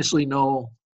instantaneously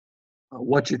know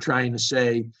what you're trying to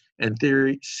say, and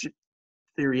theory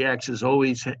X is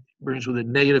always brings with a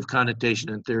negative connotation,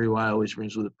 and theory Y always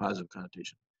brings with a positive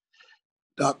connotation.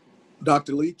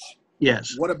 Dr. Leach?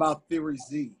 Yes. What about theory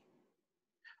Z?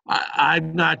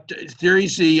 I'm not, theory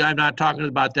Z, I'm not talking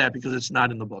about that because it's not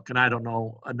in the book, and I don't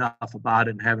know enough about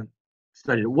it and haven't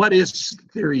studied it. What is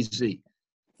theory Z?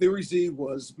 Theory Z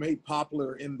was made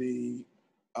popular in the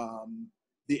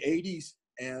 80s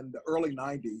and the early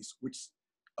 90s,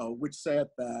 which said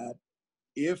that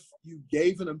if you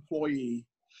gave an employee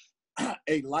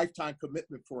a lifetime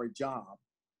commitment for a job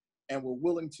and were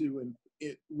willing to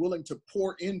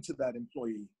pour into that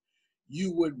employee,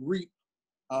 you would reap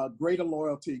greater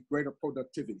loyalty, greater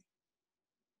productivity.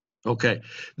 Okay,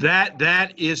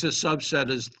 that is a subset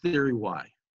as theory Y.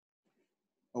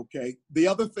 Okay. The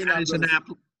other thing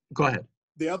go ahead.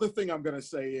 The other thing I'm going to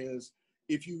say is,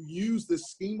 if you use this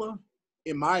schema,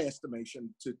 in my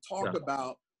estimation, to talk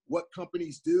about what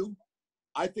companies do,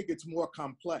 I think it's more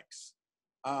complex.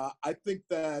 I think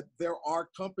that there are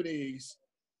companies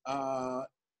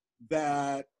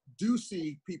that do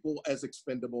see people as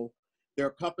expendable. There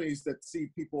are companies that see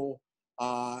people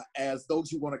as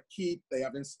those you want to keep. They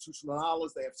have institutional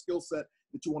knowledge, they have skill set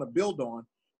that you want to build on.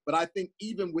 But I think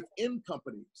even within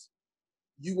companies,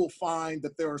 you will find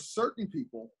that there are certain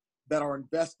people that are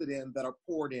invested in, that are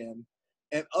poured in,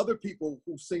 and other people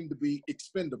who seem to be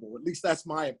expendable. At least that's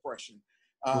my impression.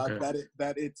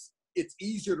 That it's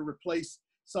easier to replace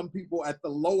some people at the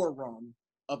lower rung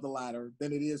of the ladder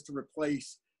than it is to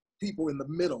replace people in the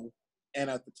middle and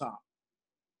at the top.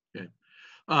 Okay.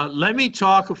 Let me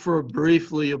talk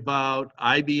briefly about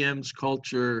IBM's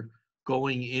culture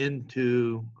going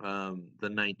into the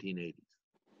 1980s.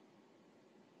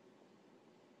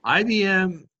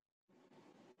 IBM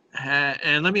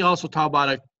and let me also talk about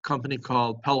a company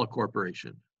called Pella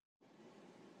Corporation.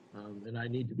 And I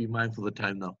need to be mindful of the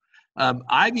time though.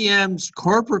 IBM's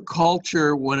corporate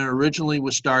culture, when it originally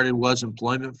was started, was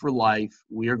employment for life.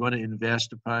 We're going to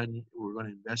invest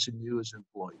in you as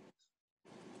employees.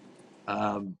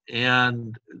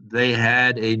 And they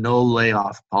had a no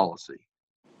layoff policy.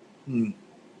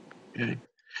 Okay.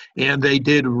 And they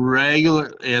did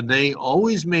and they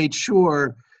always made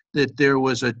sure that there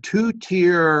was a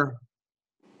two-tier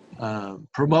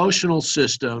promotional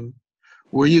system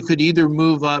where you could either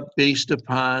move up based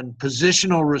upon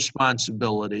positional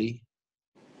responsibility,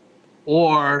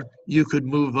 or you could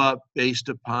move up based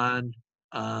upon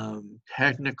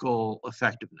technical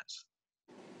effectiveness.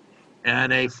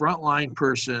 And a frontline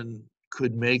person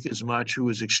could make as much, who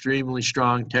was extremely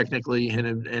strong technically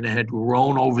and had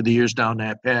grown over the years down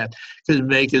that path, could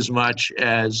make as much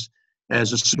as a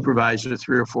supervisor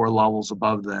 3 or 4 levels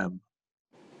above them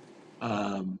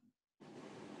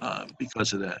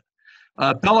because of that.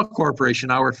 Pella Corporation,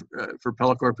 for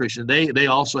Pella Corporation, they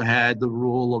also had the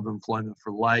rule of employment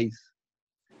for life.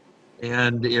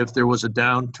 And if there was a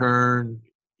downturn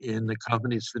in the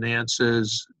company's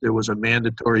finances, there was a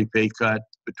mandatory pay cut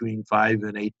between 5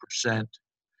 and 8%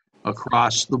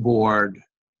 across the board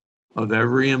of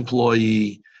every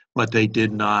employee, but they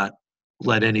did not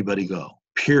let anybody go,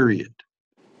 period.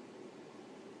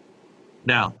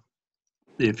 Now,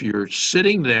 if you're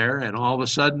sitting there and all of a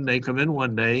sudden they come in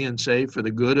one day and say, for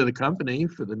the good of the company,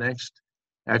 for the next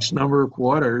X number of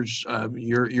quarters,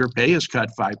 your pay is cut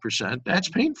 5%, that's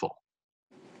painful.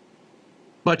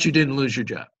 But you didn't lose your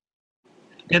job.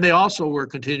 And they also were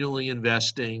continually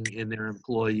investing in their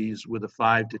employees with a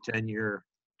 5 to 10 year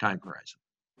time horizon.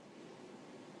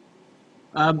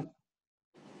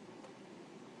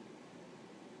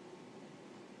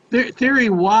 Theory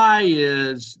Y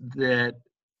is that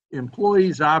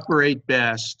employees operate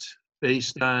best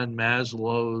based on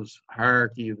Maslow's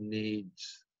hierarchy of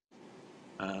needs.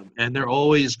 And they're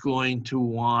always going to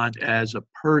want, as a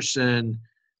person,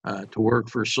 to work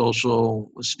for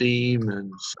social esteem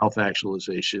and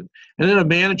self-actualization. And then a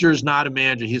manager is not a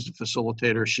manager. He's a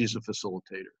facilitator. She's a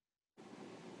facilitator.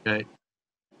 Okay.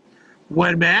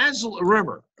 When Maslow,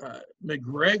 remember,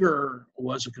 McGregor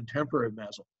was a contemporary of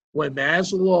Maslow. When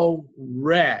Maslow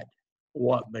read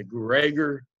what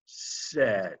McGregor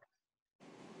said,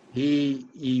 he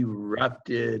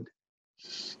erupted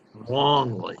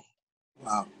strongly.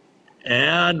 Wow.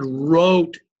 And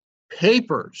wrote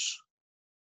papers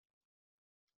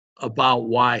about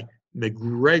why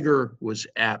McGregor was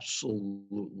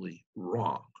absolutely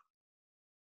wrong.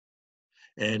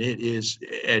 And it is,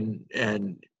 and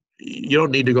you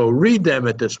don't need to go read them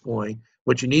at this point,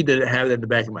 but you need to have that in the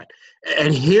back of your mind.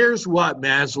 And here's what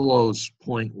Maslow's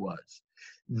point was.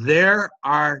 There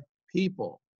are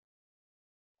people,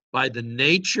 by the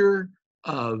nature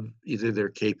of either their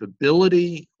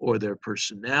capability or their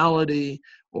personality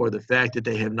or the fact that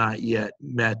they have not yet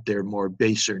met their more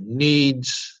baser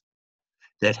needs,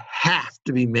 that have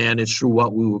to be managed through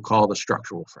what we would call the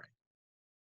structural frame.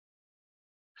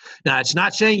 Now, it's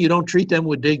not saying you don't treat them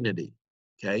with dignity,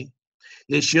 okay?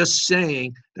 It's just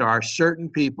saying there are certain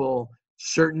people,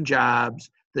 certain jobs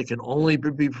that can only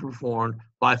be performed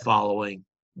by following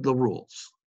the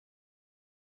rules.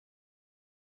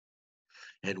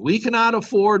 And we cannot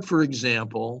afford, for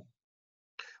example,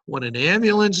 when an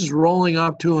ambulance is rolling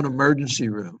up to an emergency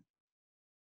room,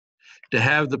 to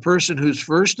have the person who's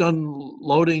first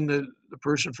unloading the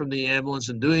person from the ambulance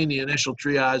and doing the initial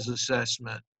triage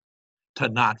assessment to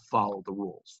not follow the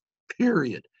rules,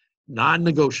 period,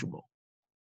 non-negotiable.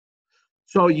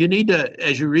 So you need to,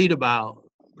 as you read about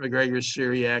McGregor's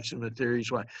theory, axiom of theories,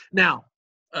 why. Now,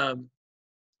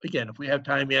 again, if we have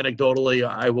time anecdotally,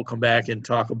 I will come back and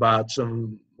talk about some of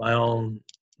my own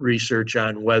research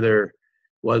on whether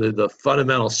the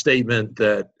fundamental statement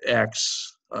that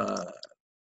X,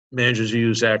 managers who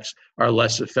use X are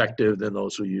less effective than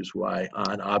those who use Y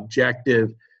on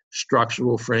objective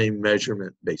structural frame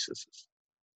measurement basis.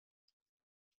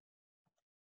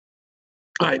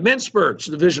 All right, Mintzberg's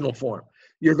divisional form.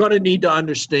 You're going to need to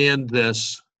understand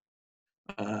this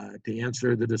to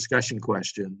answer the discussion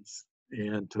questions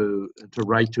and to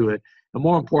write to it. And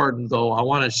more important, though, I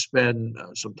want to spend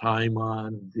some time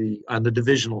on the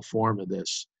divisional form of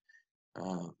this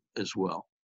as well.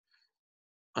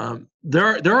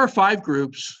 There are 5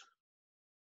 groups.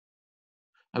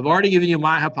 I've already given you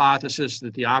my hypothesis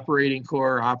that the operating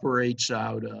core operates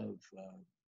out of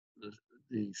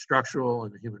the structural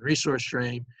and the human resource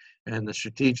frame, and the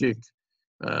strategic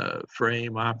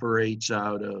frame operates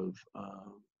out of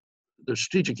the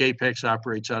strategic apex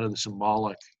operates out of the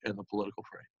symbolic and the political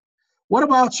frame. What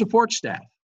about support staff?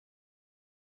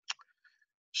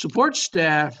 Support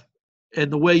staff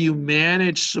and the way you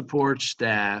manage support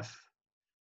staff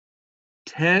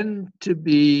tend to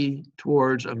be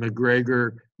towards a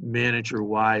McGregor manager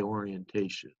Y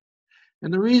orientation.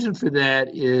 And the reason for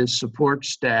that is support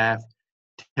staff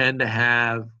tend to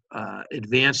have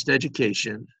advanced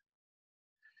education,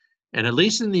 and at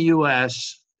least in the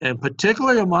US, and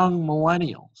particularly among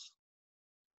millennials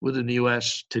within the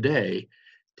US today,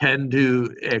 tend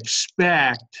to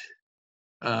expect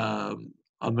a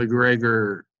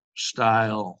McGregor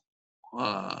style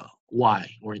Y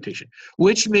orientation,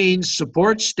 which means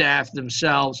support staff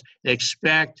themselves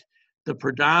expect the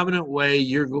predominant way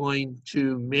you're going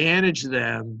to manage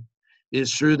them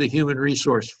is through the human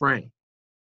resource frame.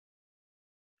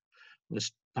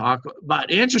 Let's talk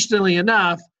about, interestingly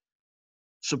enough,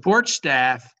 support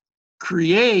staff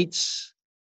creates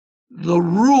the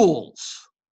rules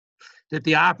that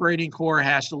the operating core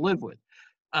has to live with.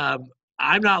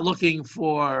 I'm not looking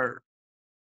for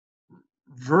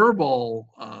verbal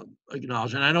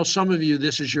acknowledgement. I know some of you,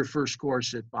 this is your first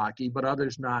course at Baki, but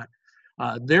others not.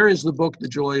 There is the book, The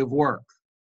Joy of Work,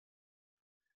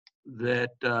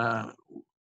 that, and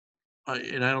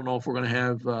I don't know if we're going to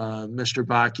have Mr.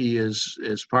 Baki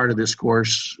as part of this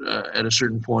course at a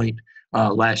certain point.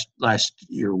 Last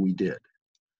year we did.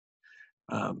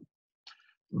 But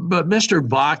Mr.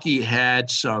 Baki had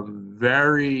some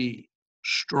very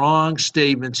strong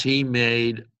statements he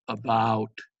made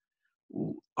about,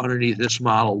 underneath this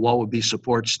model, what would be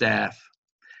support staff,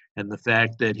 and the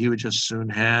fact that he would just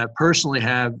soon personally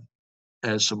have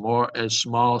as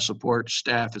small support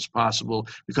staff as possible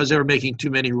because they were making too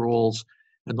many rules,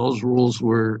 and those rules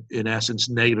were in essence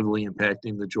negatively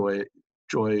impacting the joy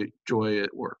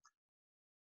at work.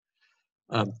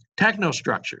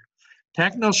 Technostructure.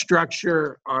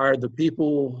 Technostructure are the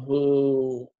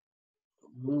people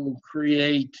who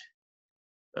create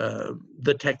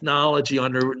the technology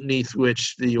underneath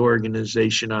which the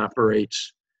organization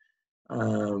operates.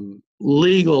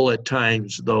 Legal at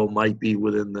times, though, might be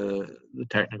within the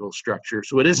technical structure.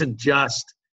 So it isn't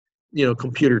just,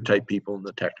 computer type people in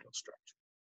the technical structure.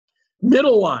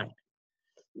 Middle line.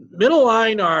 Middle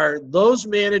line are those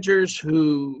managers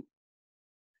who,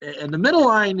 and the middle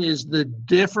line is the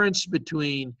difference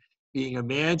between being a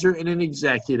manager and an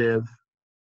executive.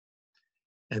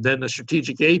 And then the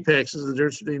strategic apex is the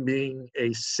difference between being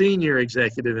a senior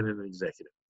executive and an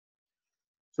executive.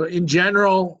 So in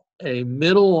general, a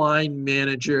middle line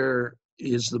manager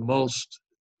is the most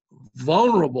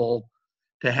vulnerable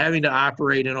to having to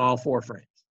operate in all four frames.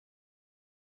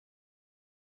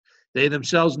 They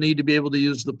themselves need to be able to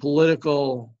use the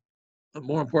political,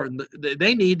 more important,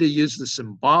 they need to use the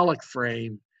symbolic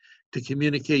frame to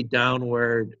communicate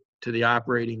downward to the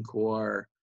operating core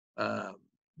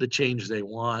the change they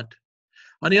want.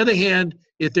 On the other hand,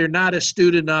 if they're not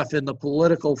astute enough in the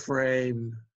political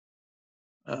frame,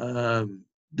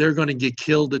 they're going to get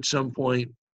killed at some point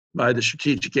by the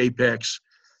strategic apex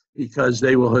because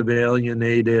they will have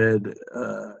alienated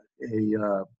a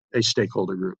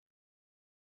stakeholder group.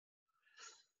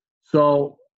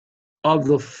 So of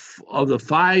the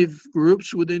 5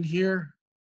 groups within here,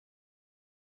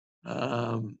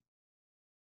 the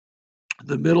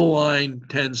middle line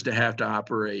tends to have to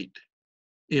operate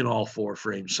in all 4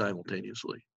 frames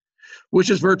simultaneously, which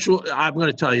is I'm going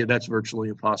to tell you that's virtually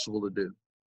impossible to do.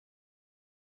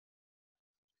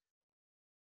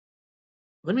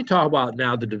 Let me talk about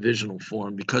now the divisional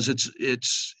form, because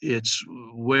it's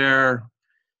where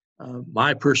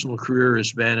my personal career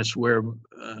has been. It's where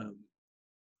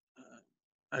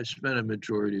I spent a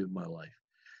majority of my life.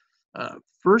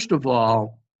 First of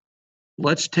all,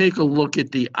 let's take a look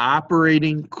at the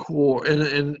operating core,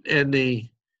 and the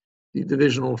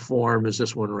divisional form is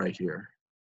this one right here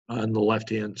on the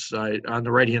left-hand side, on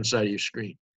the right-hand side of your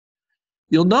screen.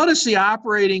 You'll notice the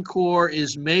operating core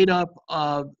is made up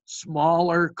of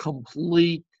smaller,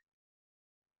 complete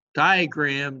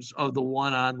diagrams of the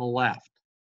one on the left.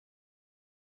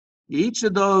 Each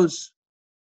of those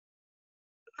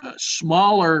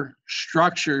smaller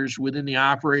structures within the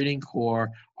operating core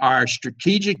are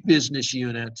strategic business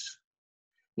units.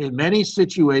 In many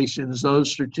situations,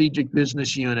 those strategic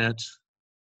business units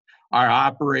are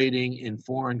operating in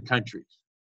foreign countries.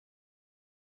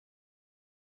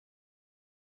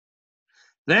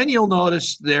 Then you'll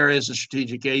notice there is a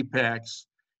strategic apex,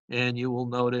 and you will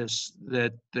notice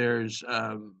that there's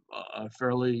a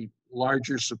fairly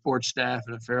larger support staff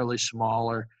and a fairly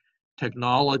smaller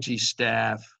technology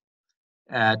staff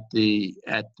at the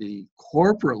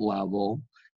corporate level.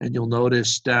 And you'll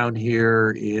notice down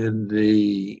here in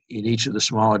each of the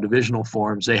smaller divisional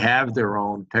forms, they have their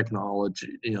own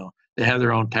technology, they have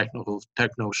their own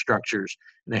techno structures,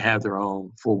 and they have their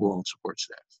own full-blown support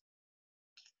staff.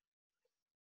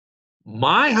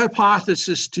 My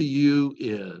hypothesis to you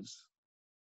is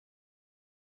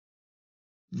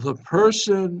the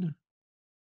person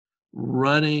at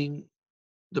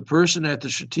the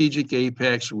strategic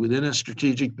apex within a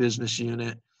strategic business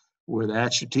unit, where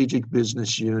that strategic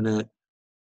business unit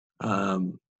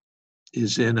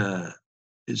is in a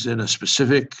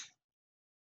specific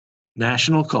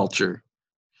national culture,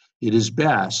 it is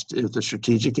best if the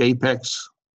strategic apex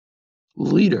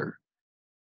leader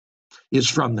is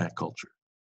from that culture.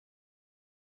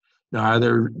 Now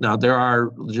there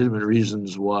are legitimate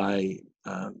reasons why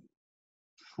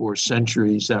for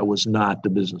centuries that was not the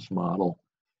business model,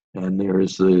 and there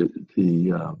is the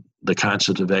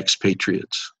concept of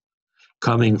expatriates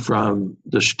coming from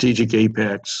the strategic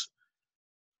apex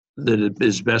that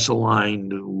is best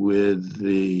aligned with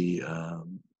the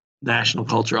national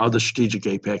culture of the strategic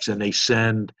apex, and they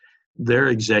send their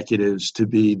executives to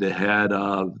be the head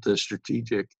of the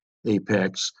strategic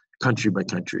apex country by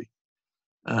country.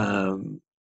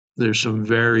 There's some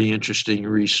very interesting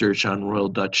research on Royal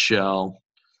Dutch Shell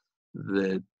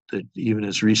that even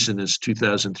as recent as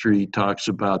 2003 talks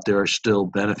about there are still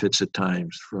benefits at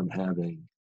times from having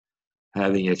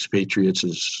expatriates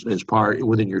as part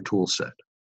within your tool set.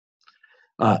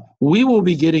 We will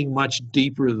be getting much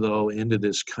deeper, though, into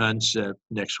this concept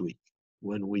next week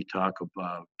when we talk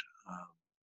about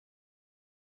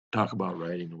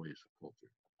writing the ways of culture.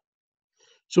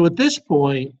 So at this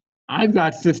point, I've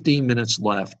got 15 minutes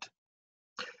left.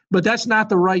 But that's not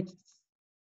the right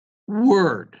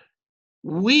word.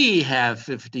 We have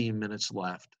 15 minutes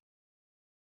left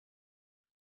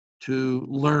to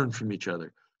learn from each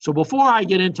other. So before I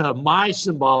get into my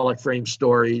symbolic frame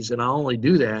stories, and I only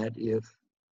do that if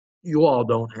you all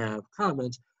don't have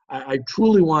comments, I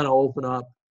truly want to open up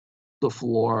the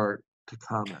floor to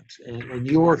comments and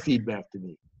your feedback to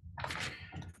me.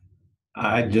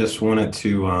 I just wanted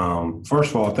to,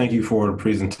 first of all, thank you for the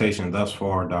presentation thus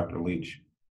far, Dr. Leach.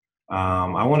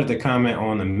 I wanted to comment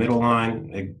on the middle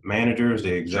line managers,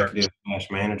 the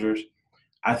executive/managers.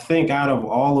 I think out of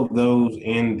all of those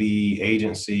in the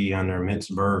agency under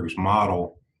Mitzberg's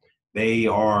model, they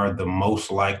are the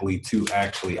most likely to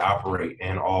actually operate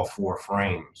in all four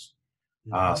frames,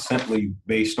 simply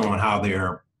based on how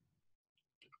they're,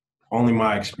 only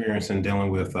my experience in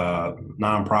dealing with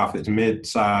nonprofits,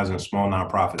 mid-size and small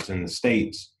nonprofits in the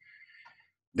States.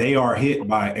 They are hit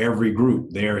by every group.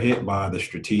 They're hit by the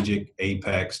strategic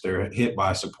apex. They're hit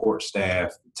by support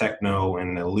staff, techno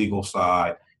and the legal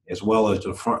side, as well as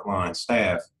the frontline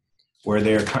staff, where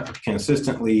they're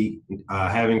consistently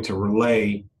having to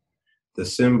relay the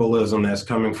symbolism that's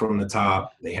coming from the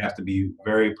top. They have to be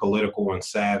very political and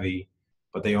savvy,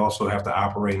 but they also have to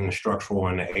operate in the structural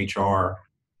and the HR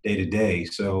day to day.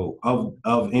 So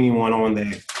of anyone on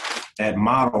that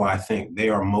model, I think they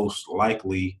are most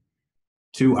likely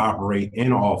to operate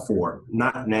in all four.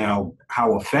 Not now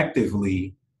how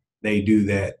effectively they do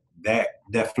that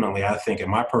definitely, I think, in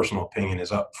my personal opinion,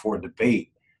 is up for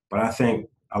debate. But I think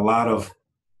a lot of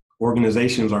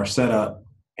organizations are set up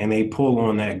and they pull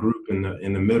on that group in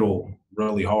the middle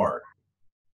really hard.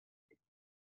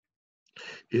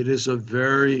 It is a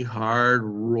very hard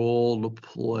role to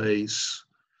place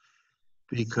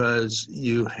because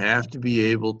you have to be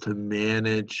able to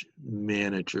manage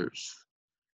managers,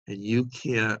 and you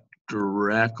can't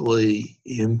directly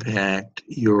impact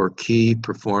your key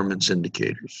performance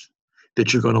indicators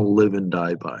that you're going to live and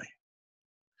die by.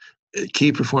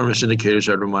 Key performance indicators,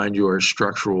 I'd remind you, are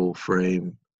structural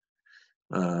frame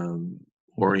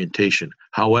orientation.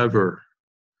 However,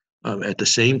 at the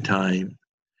same time,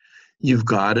 you've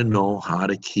got to know how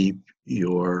to keep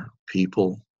your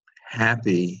people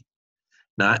happy,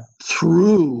 not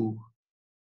through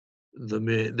the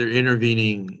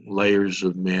intervening layers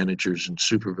of managers and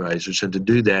supervisors. And to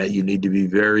do that, you need to be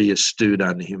very astute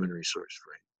on the human resource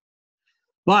frame.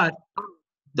 But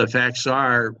the facts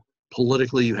are,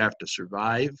 politically, you have to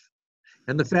survive.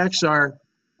 And the facts are,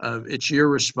 it's your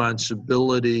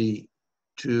responsibility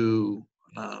to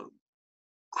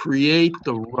create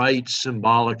the right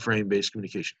symbolic frame-based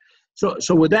communication.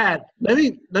 So with that, let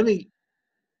me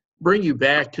bring you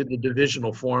back to the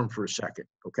divisional form for a second,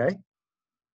 okay?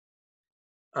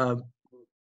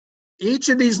 Each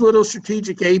of these little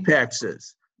strategic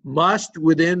apexes must,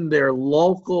 within their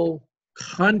local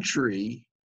country,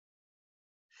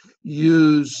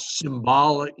 use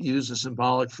a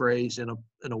symbolic phrase in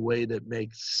a way that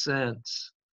makes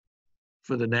sense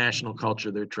for the national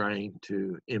culture they're trying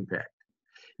to impact.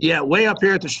 Yeah, way up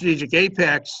here at the strategic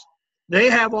apex, they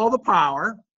have all the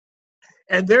power,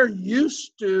 and they're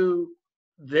used to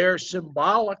their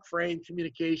symbolic frame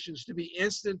communications to be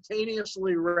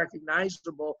instantaneously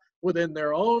recognizable within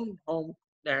their own home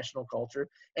national culture,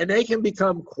 and they can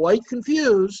become quite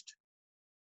confused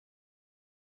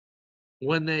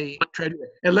when they try to.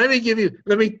 And let me give you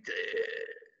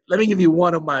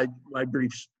one of my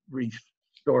brief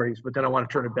stories, but then I want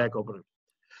to turn it back over.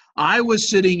 I was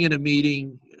sitting in a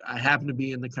meeting. I happened to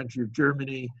be in the country of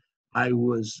Germany. I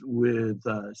was with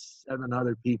 7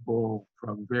 other people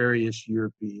from various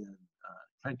European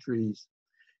countries,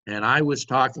 and I was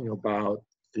talking about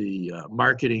the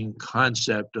marketing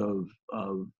concept of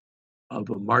a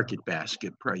market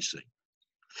basket pricing.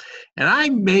 And I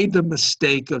made the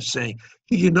mistake of saying,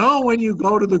 when you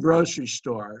go to the grocery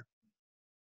store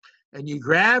and you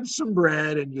grab some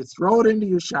bread and you throw it into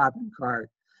your shopping cart,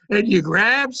 and you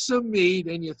grab some meat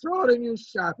and you throw it in your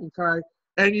shopping cart,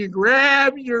 and you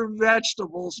grab your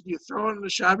vegetables and you throw it in the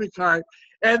shopping cart,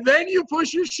 and then you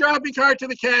push your shopping cart to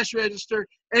the cash register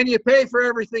and you pay for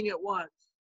everything at once.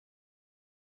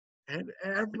 And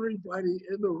everybody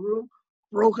in the room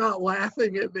broke out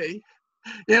laughing at me.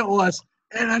 It was,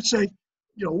 and I'd say,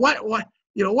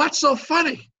 what's so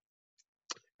funny?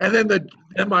 And then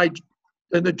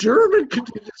the German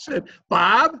contingent said,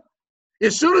 Bob,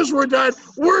 as soon as we're done,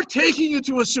 we're taking you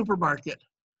to a supermarket.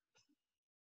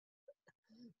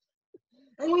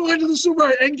 And we went to the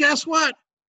supermarket, and guess what?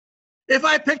 If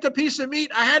I picked a piece of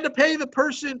meat, I had to pay the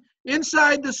person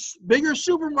inside this bigger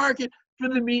supermarket for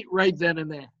the meat right then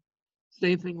and there.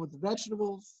 Same thing with the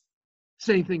vegetables.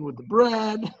 Same thing with the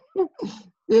bread.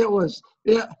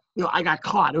 I got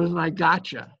caught. It was like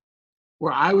gotcha,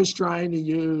 where I was trying to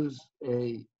use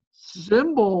a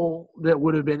symbol that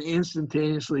would have been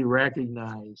instantaneously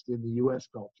recognized in the U.S.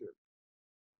 culture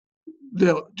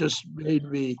that just made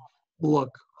me look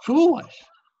foolish.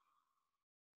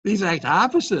 The exact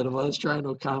opposite of what I was trying to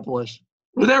accomplish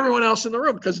with everyone else in the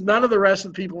room, because none of the rest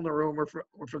of the people in the room were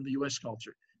from the U.S.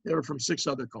 culture. They were from 6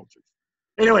 other cultures.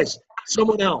 Anyways,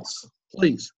 someone else,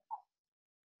 please.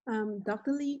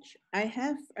 Dr. Leach, I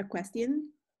have a question.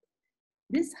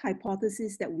 This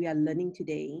hypothesis that we are learning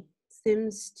today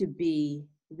seems to be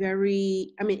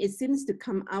it seems to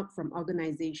come out from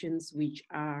organizations which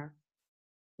are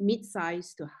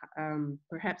mid-sized to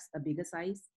perhaps a bigger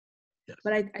size. Yes.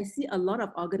 But I see a lot of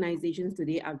organizations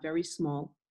today are very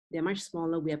small. They're much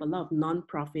smaller. We have a lot of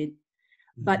non-profit,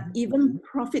 but even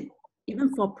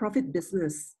for-profit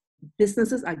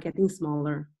businesses are getting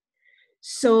smaller.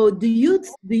 So do you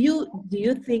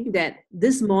think that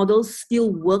these models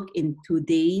still work in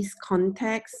today's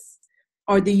context,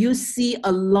 or do you see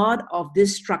a lot of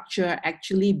this structure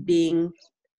actually being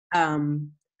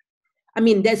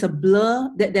there's a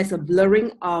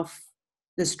blurring of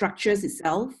the structures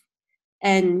itself,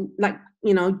 and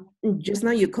just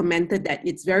now you commented that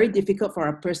it's very difficult for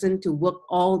a person to work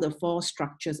all the 4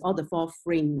 structures, all the 4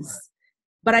 frames.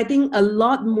 But I think a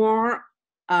lot more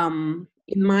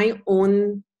in my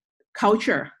own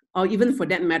culture, or even for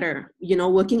that matter,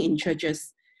 working in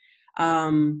churches,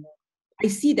 I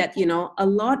see that, a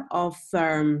lot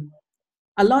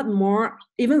more,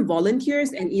 even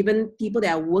volunteers and even people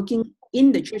that are working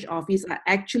in the church office are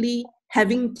actually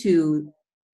having to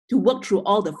work through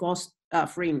all the 4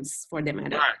 frames for that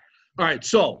matter. All right.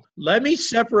 So let me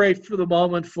separate for the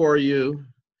moment for you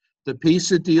the piece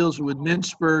that deals with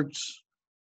Mintzberg's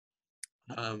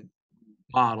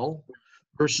model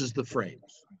versus the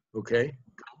frames. Okay.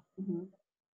 Mm-hmm.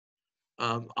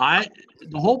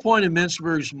 The whole point of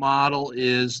Mintzberg's model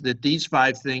is that these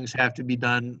 5 things have to be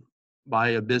done by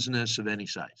a business of any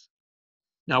size.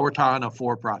 Now we're talking a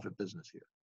for-profit business here.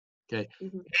 Okay.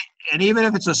 Mm-hmm. And even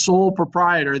if it's a sole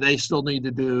proprietor, they still need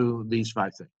to do these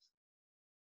 5 things.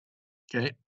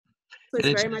 Okay. So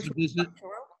it's very much more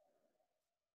structural?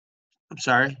 I'm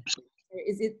sorry?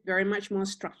 Is it very much more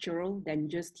structural than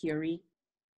just theory?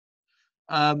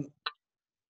 I'm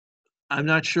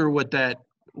not sure what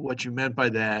you meant by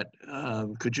that.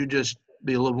 Could you just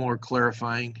be a little more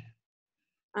clarifying?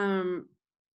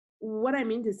 What I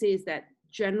mean to say is that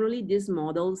generally these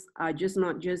models are just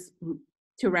not just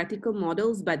theoretical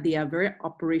models, but they are very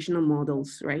operational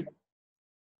models, right?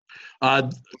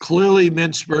 Clearly,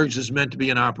 Mintzberg's is meant to be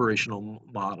an operational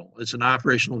model. It's an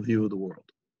operational view of the world.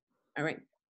 All right.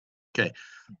 Okay.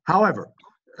 However,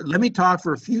 let me talk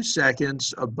for a few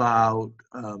seconds about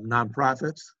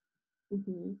nonprofits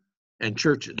and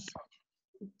churches.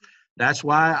 That's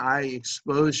why I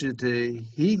exposed you to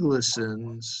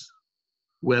Higlison's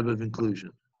Web of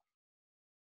Inclusion.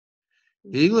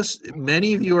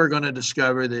 Many of you are going to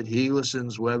discover that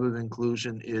Higlison's Web of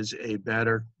Inclusion is a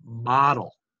better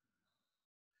model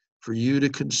for you to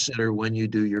consider when you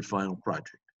do your final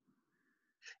project.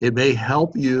 It may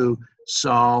help you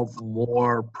solve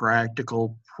more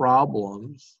practical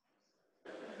problems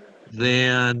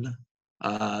than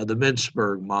the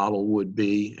Mintzberg model would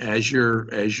be as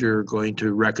you're going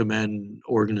to recommend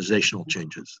organizational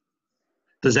changes.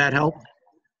 Does that help?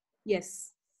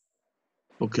 Yes.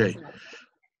 Okay.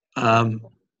 One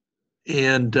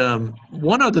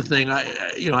other thing,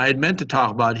 I had meant to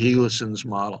talk about Higlison's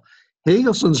model.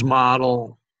 Higlison's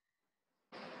model,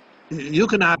 you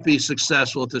cannot be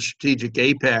successful at the strategic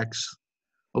apex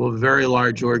of a very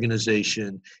large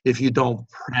organization if you don't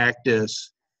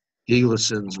practice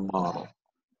Higlison's model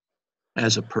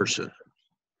as a person.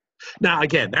 Now,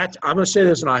 again, I'm going to say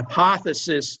this is an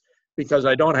hypothesis because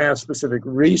I don't have specific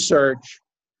research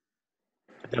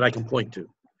that I can point to.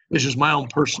 This is my own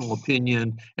personal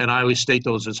opinion, and I always state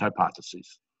those as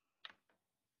hypotheses.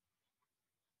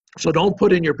 So don't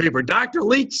put in your paper, Dr.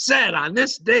 Leach said on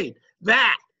this date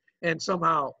that, and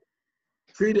somehow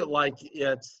treat it like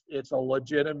it's a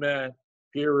legitimate,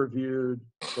 peer-reviewed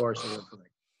source of information.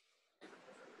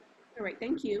 All right,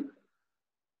 thank you.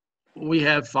 We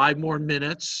have 5 more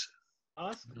minutes.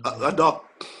 Awesome.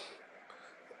 Doc.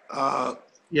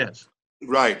 Yes.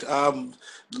 Right.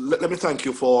 Let me thank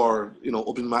you for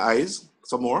opening my eyes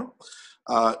some more.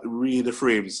 Read the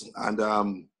frames,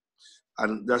 and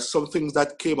there's some things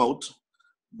that came out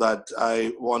that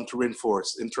I want to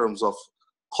reinforce in terms of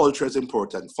culture is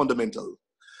important, fundamental.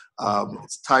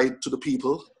 It's tied to the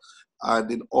people,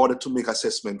 and in order to make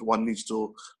assessment, one needs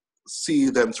to see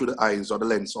them through the eyes or the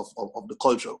lens of the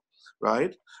culture.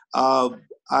 right?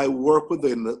 I work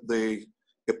within the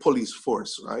police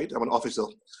force, right? I'm an officer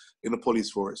in the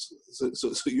police force.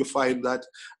 So you find that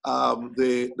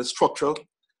the structure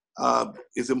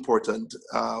is important.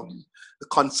 The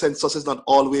consensus is not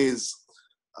always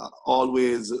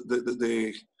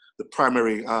the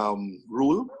primary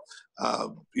rule.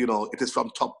 It is from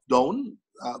top down,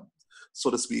 so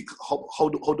to speak. How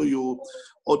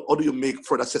do you make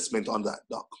further assessment on that,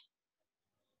 Doc?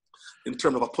 In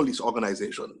terms of a police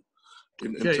organization,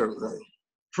 in terms of,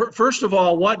 First of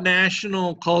all, what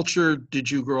national culture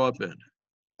did you grow up in?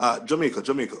 Jamaica.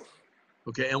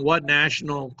 Okay, and what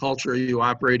national culture are you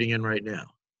operating in right now?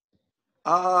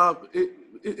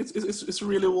 It's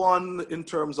really one in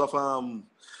terms of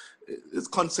it's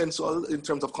consensual in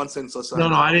terms of consensus. No,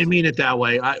 I didn't mean it that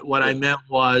way. What I meant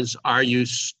was, are you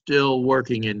still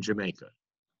working in Jamaica?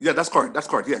 Yeah, that's correct.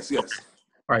 Yes. All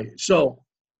right. So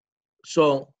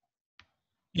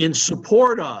in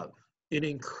support of, in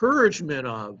encouragement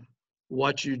of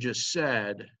what you just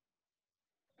said,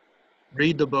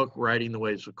 read the book, Writing the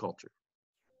Waves of Culture.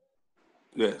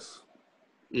 Yes.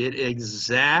 It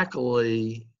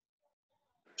exactly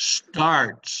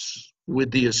starts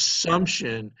with the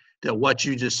assumption that what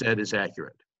you just said is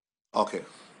accurate. Okay.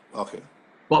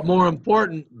 But more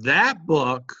important, that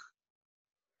book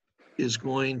is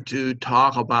going to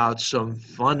talk about some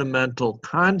fundamental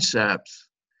concepts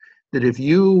that if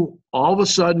you all of a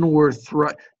sudden were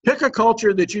pick a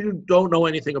culture that you don't know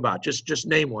anything about. Just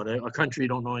name one, a country you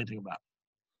don't know anything about.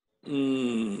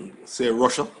 Say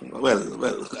Russia. Well,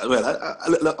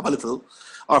 a little.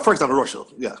 Or for example, Russia.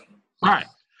 Yeah. All right.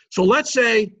 So let's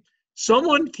say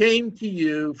someone came to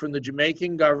you from the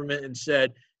Jamaican government and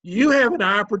said, you have an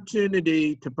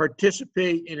opportunity to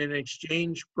participate in an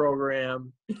exchange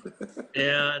program,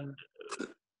 and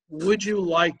would you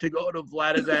like to go to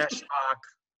Vladivostok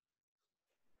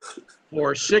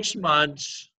for 6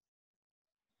 months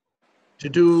to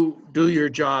do your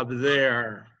job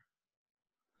there?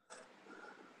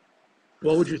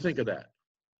 What would you think of that?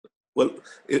 Well,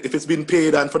 if it's been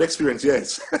paid and for the experience,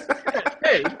 yes.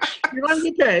 Hey, you're going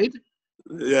to get paid.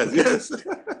 Yes.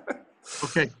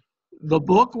 Okay. The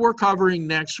book we're covering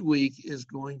next week is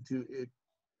going to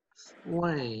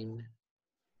explain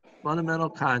fundamental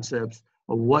concepts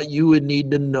of what you would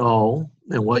need to know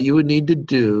and what you would need to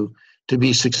do to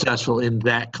be successful in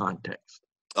that context.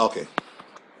 Okay.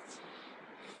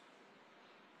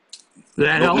 Does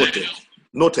that help?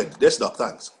 Noted. Yes, Doc.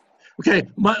 Thanks. Okay.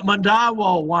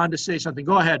 Mandawa wanted to say something.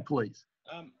 Go ahead, please.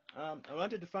 I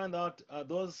wanted to find out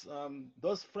those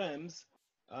frames.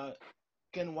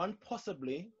 Can one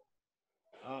possibly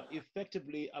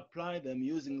effectively apply them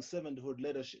using servanthood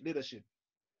leadership?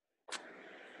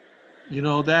 You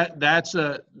know, that's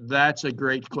a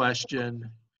great question,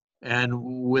 and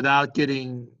without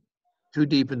getting too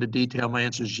deep into detail, my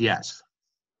answer is yes.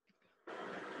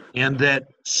 And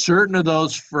that certain of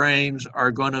those frames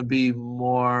are going to be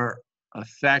more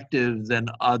effective than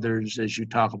others as you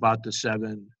talk about the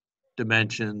 7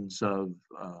 dimensions of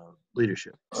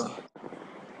leadership.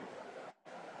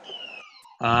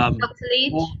 Dr.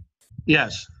 Leach? Well,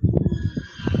 yes.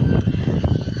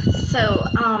 So,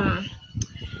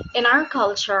 in our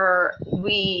culture,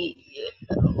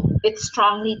 it's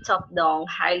strongly top-down,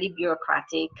 highly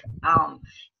bureaucratic,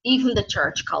 even the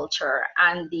church culture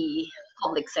and the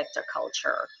public sector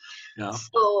culture. Yeah.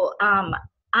 So,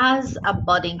 as a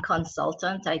budding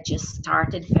consultant, I just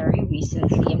started very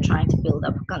recently. I'm trying to build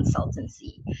up a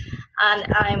consultancy,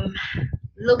 and I'm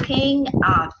looking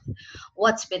at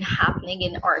what's been happening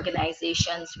in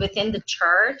organizations within the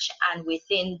church and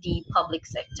within the public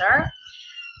sector.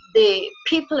 The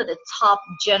people at the top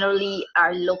generally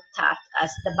are looked at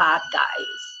as the bad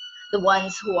guys, the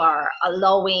ones who are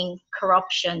allowing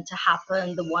corruption to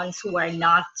happen, the ones who are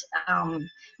not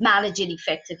managing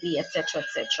effectively, etc.,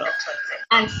 etc.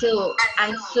 And so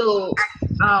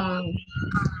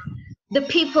the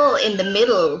people in the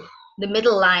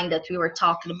middle line that we were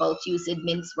talking about using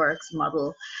Mintzberg's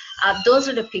model, those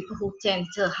are the people who tend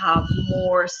to have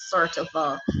more sort of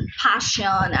a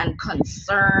passion and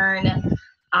concern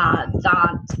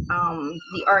that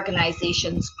the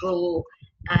organizations grow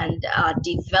and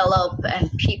develop,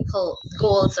 and people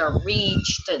goals are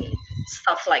reached and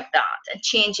stuff like that, and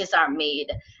changes are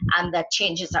made, and that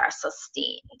changes are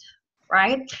sustained,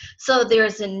 right? So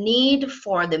there's a need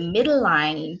for the middle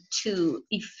line to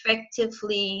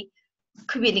effectively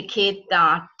communicate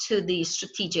that to the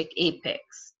strategic apex.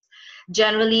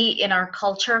 Generally, in our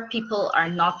culture, people are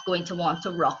not going to want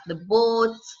to rock the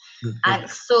boat. And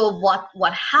so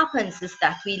what happens is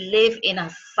that we live in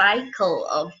a cycle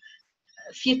of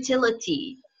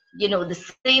futility, you know,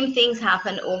 the same things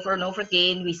happen over and over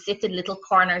again. We sit in little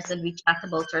corners and we chat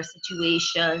about our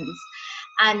situations.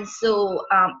 And so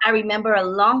I remember a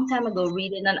long time ago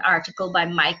reading an article by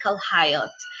Michael Hyatt,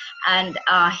 and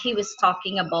he was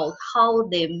talking about how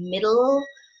the middle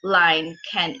line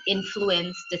can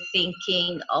influence the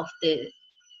thinking of the,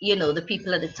 you know, the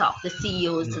people at the top, the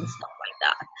CEOs and stuff like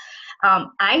that.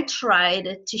 I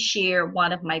tried to share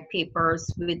one of my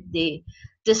papers with the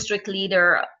district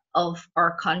leader of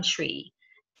our country,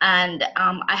 and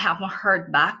I haven't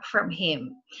heard back from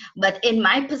him. But in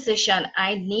my position,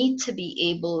 I need to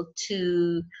be able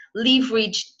to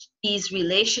leverage these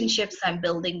relationships I'm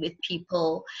building with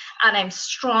people, and I'm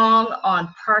strong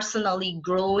on personally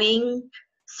growing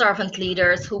servant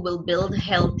leaders who will build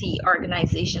healthy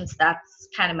organizations. That's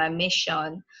kind of my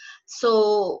mission.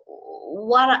 So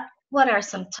what are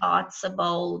some thoughts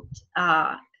about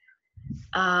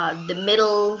the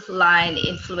middle line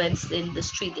influence in the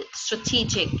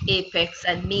strategic apex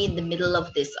and me in the middle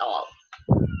of this all?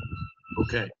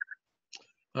 Okay.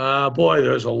 Boy,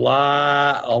 there's a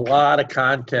lot of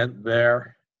content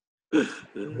there.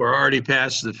 We're already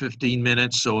past the 15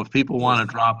 minutes, so if people want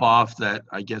to drop off, that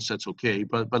I guess that's okay.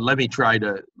 But let me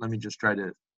just try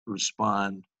to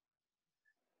respond.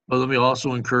 But let me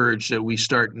also encourage that we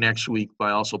start next week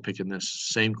by also picking this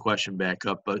same question back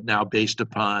up, but now based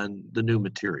upon the new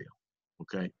material.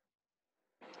 Okay.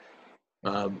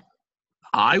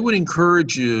 I would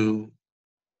encourage you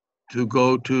to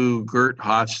go to Gert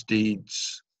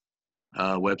Hofstede's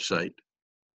website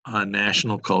on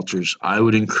national cultures. I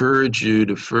would encourage you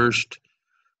to first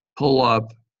pull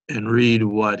up and read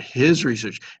what his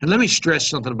research, and let me stress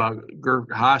something about Gert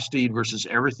Hofstede versus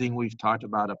everything we've talked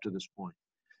about up to this point.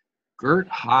 Gert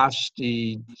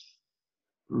Hofstede's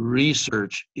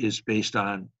research is based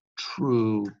on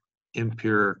true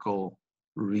empirical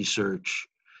research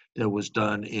that was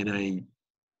done in a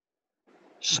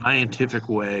scientific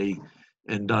way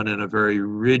and done in a very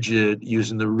rigid,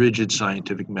 using the rigid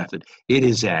scientific method. It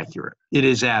is accurate. It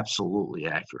is absolutely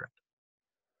accurate.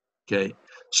 Okay,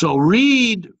 so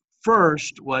read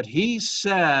first what he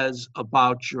says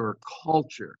about your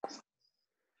culture.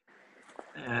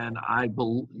 And I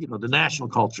believe, you know, the national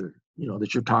culture, you know,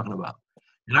 that you're talking about.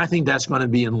 And I think that's going to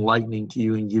be enlightening to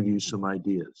you and give you some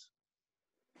ideas.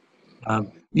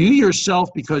 You yourself,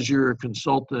 because you're a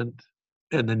consultant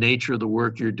and the nature of the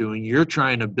work you're doing, you're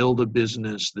trying to build a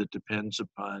business that depends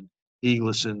upon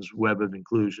Eglison's web of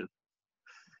inclusion.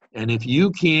 And if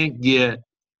you can't get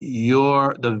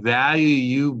the value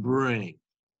you bring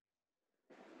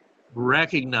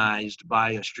recognized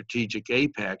by a strategic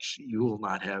apex, you will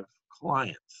not have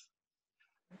clients.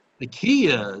 The key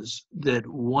is that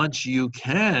once you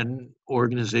can,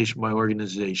 organization by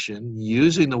organization,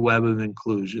 using the web of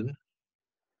inclusion,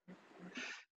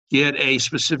 get a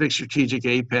specific strategic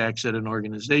apex at an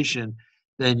organization,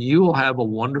 then you will have a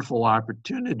wonderful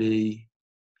opportunity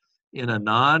in a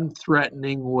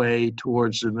non-threatening way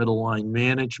towards the middle line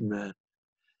management,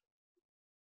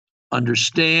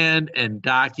 understand and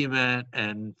document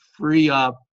and free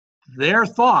up their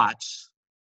thoughts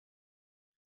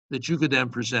that you could then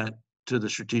present to the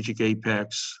strategic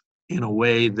apex in a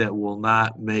way that will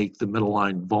not make the middle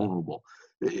line vulnerable.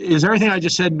 Is everything I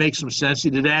just said make some sense?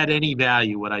 Did it add any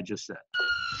value, what I just said?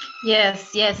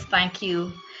 Yes, thank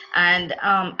you. And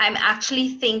I'm actually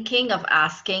thinking of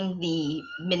asking the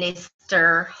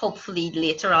minister, hopefully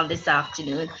later on this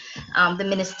afternoon, the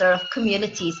Minister of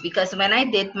Communities, because when I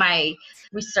did my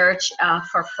research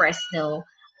for Fresno,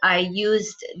 I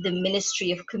used the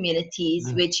Ministry of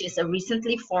Communities, which is a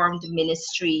recently formed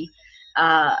ministry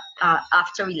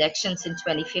after elections in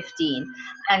 2015.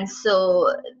 And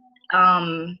so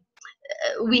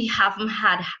we have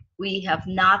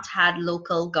not had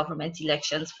local government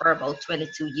elections for about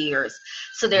 22 years.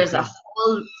 So there's a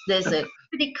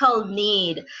critical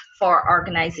need for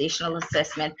organizational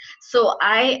assessment. So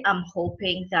I am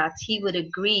hoping that he would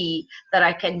agree that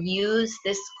I can use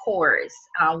this course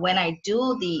when I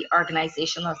do the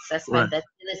organizational assessment that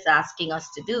Bill is asking us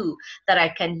to do, that I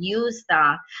can use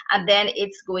that. And then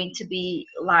it's going to be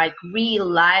like real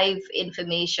live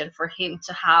information for him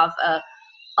to have a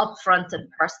upfront and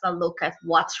personal look at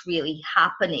what's really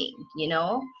happening, you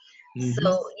know?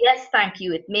 So yes, thank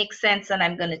you. It makes sense, and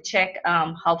I'm going to check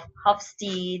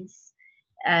Hofstede's,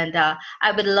 and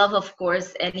I would love, of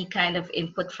course, any kind of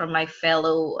input from my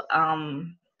fellow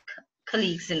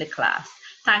colleagues in the class.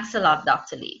 Thanks a lot,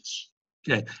 Dr. Leach.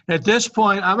 Okay, at this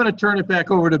point, I'm going to turn it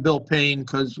back over to Bill Payne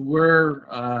because we're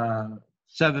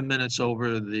 7 minutes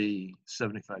over the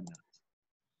 75 minutes.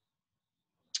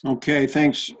 Okay,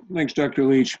 thanks, Dr.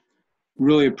 Leach.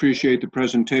 Really appreciate the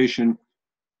presentation.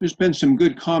 There's been some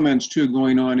good comments too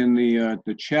going on in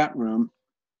the chat room.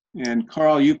 And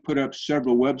Carl, you've put up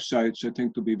several websites I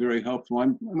think will be very helpful.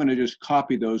 I'm going to just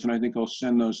copy those, and I think I'll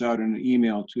send those out in an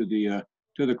email to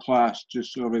the class,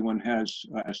 just so everyone has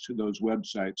as to those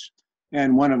websites.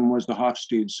 And one of them was the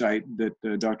Hofstede site that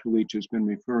Dr. Leach has been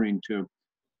referring to.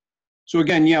 So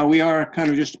again, yeah, we are kind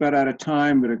of just about out of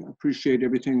time, but I appreciate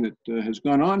everything that has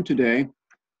gone on today.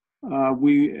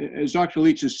 As Dr.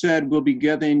 Leach has said, we'll be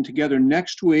getting together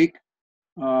next week,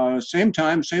 same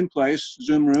time, same place,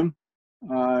 Zoom room,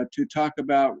 to talk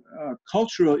about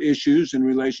cultural issues in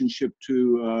relationship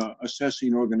to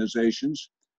assessing organizations.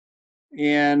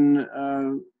 And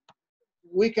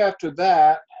week after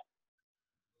that,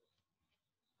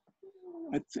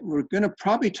 we're going to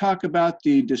probably talk about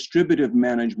the distributive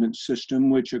management system,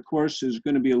 which of course is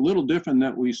going to be a little different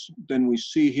than we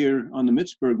see here on the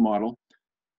Mittsburg model.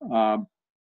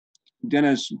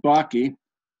 Dennis Bakke,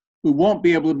 who won't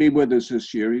be able to be with us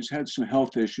this year, he's had some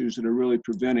health issues that are really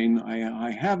preventing. I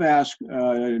have asked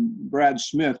Brad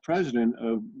Smith, president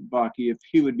of Bakke, if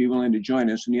he would be willing to join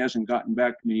us, and he hasn't gotten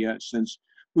back to me yet, since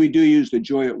we do use the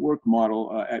Joy at Work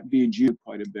model at BGU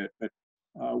quite a bit. But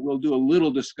we'll do a little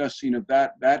discussing of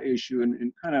that issue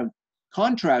and kind of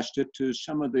contrast it to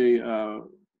some of the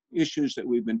issues that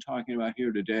we've been talking about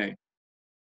here today.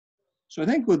 So I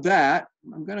think with that,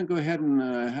 I'm going to go ahead and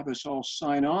have us all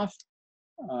sign off.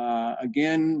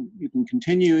 Again, you can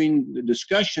continue the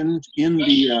discussions in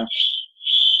the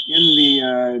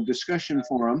discussion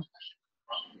forum,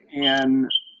 and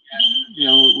you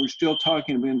know, we're still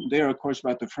talking there, of course,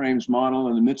 about the Frames model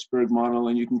and the Mittsburg model,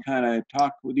 and you can kind of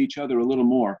talk with each other a little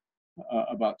more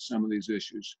about some of these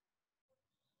issues.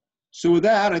 So with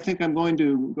that, I think I'm going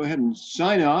to go ahead and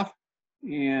sign off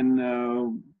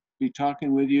and be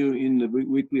talking with you in the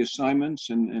weekly assignments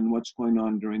and what's going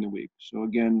on during the week. So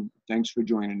again, thanks for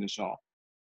joining us all.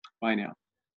 Bye now.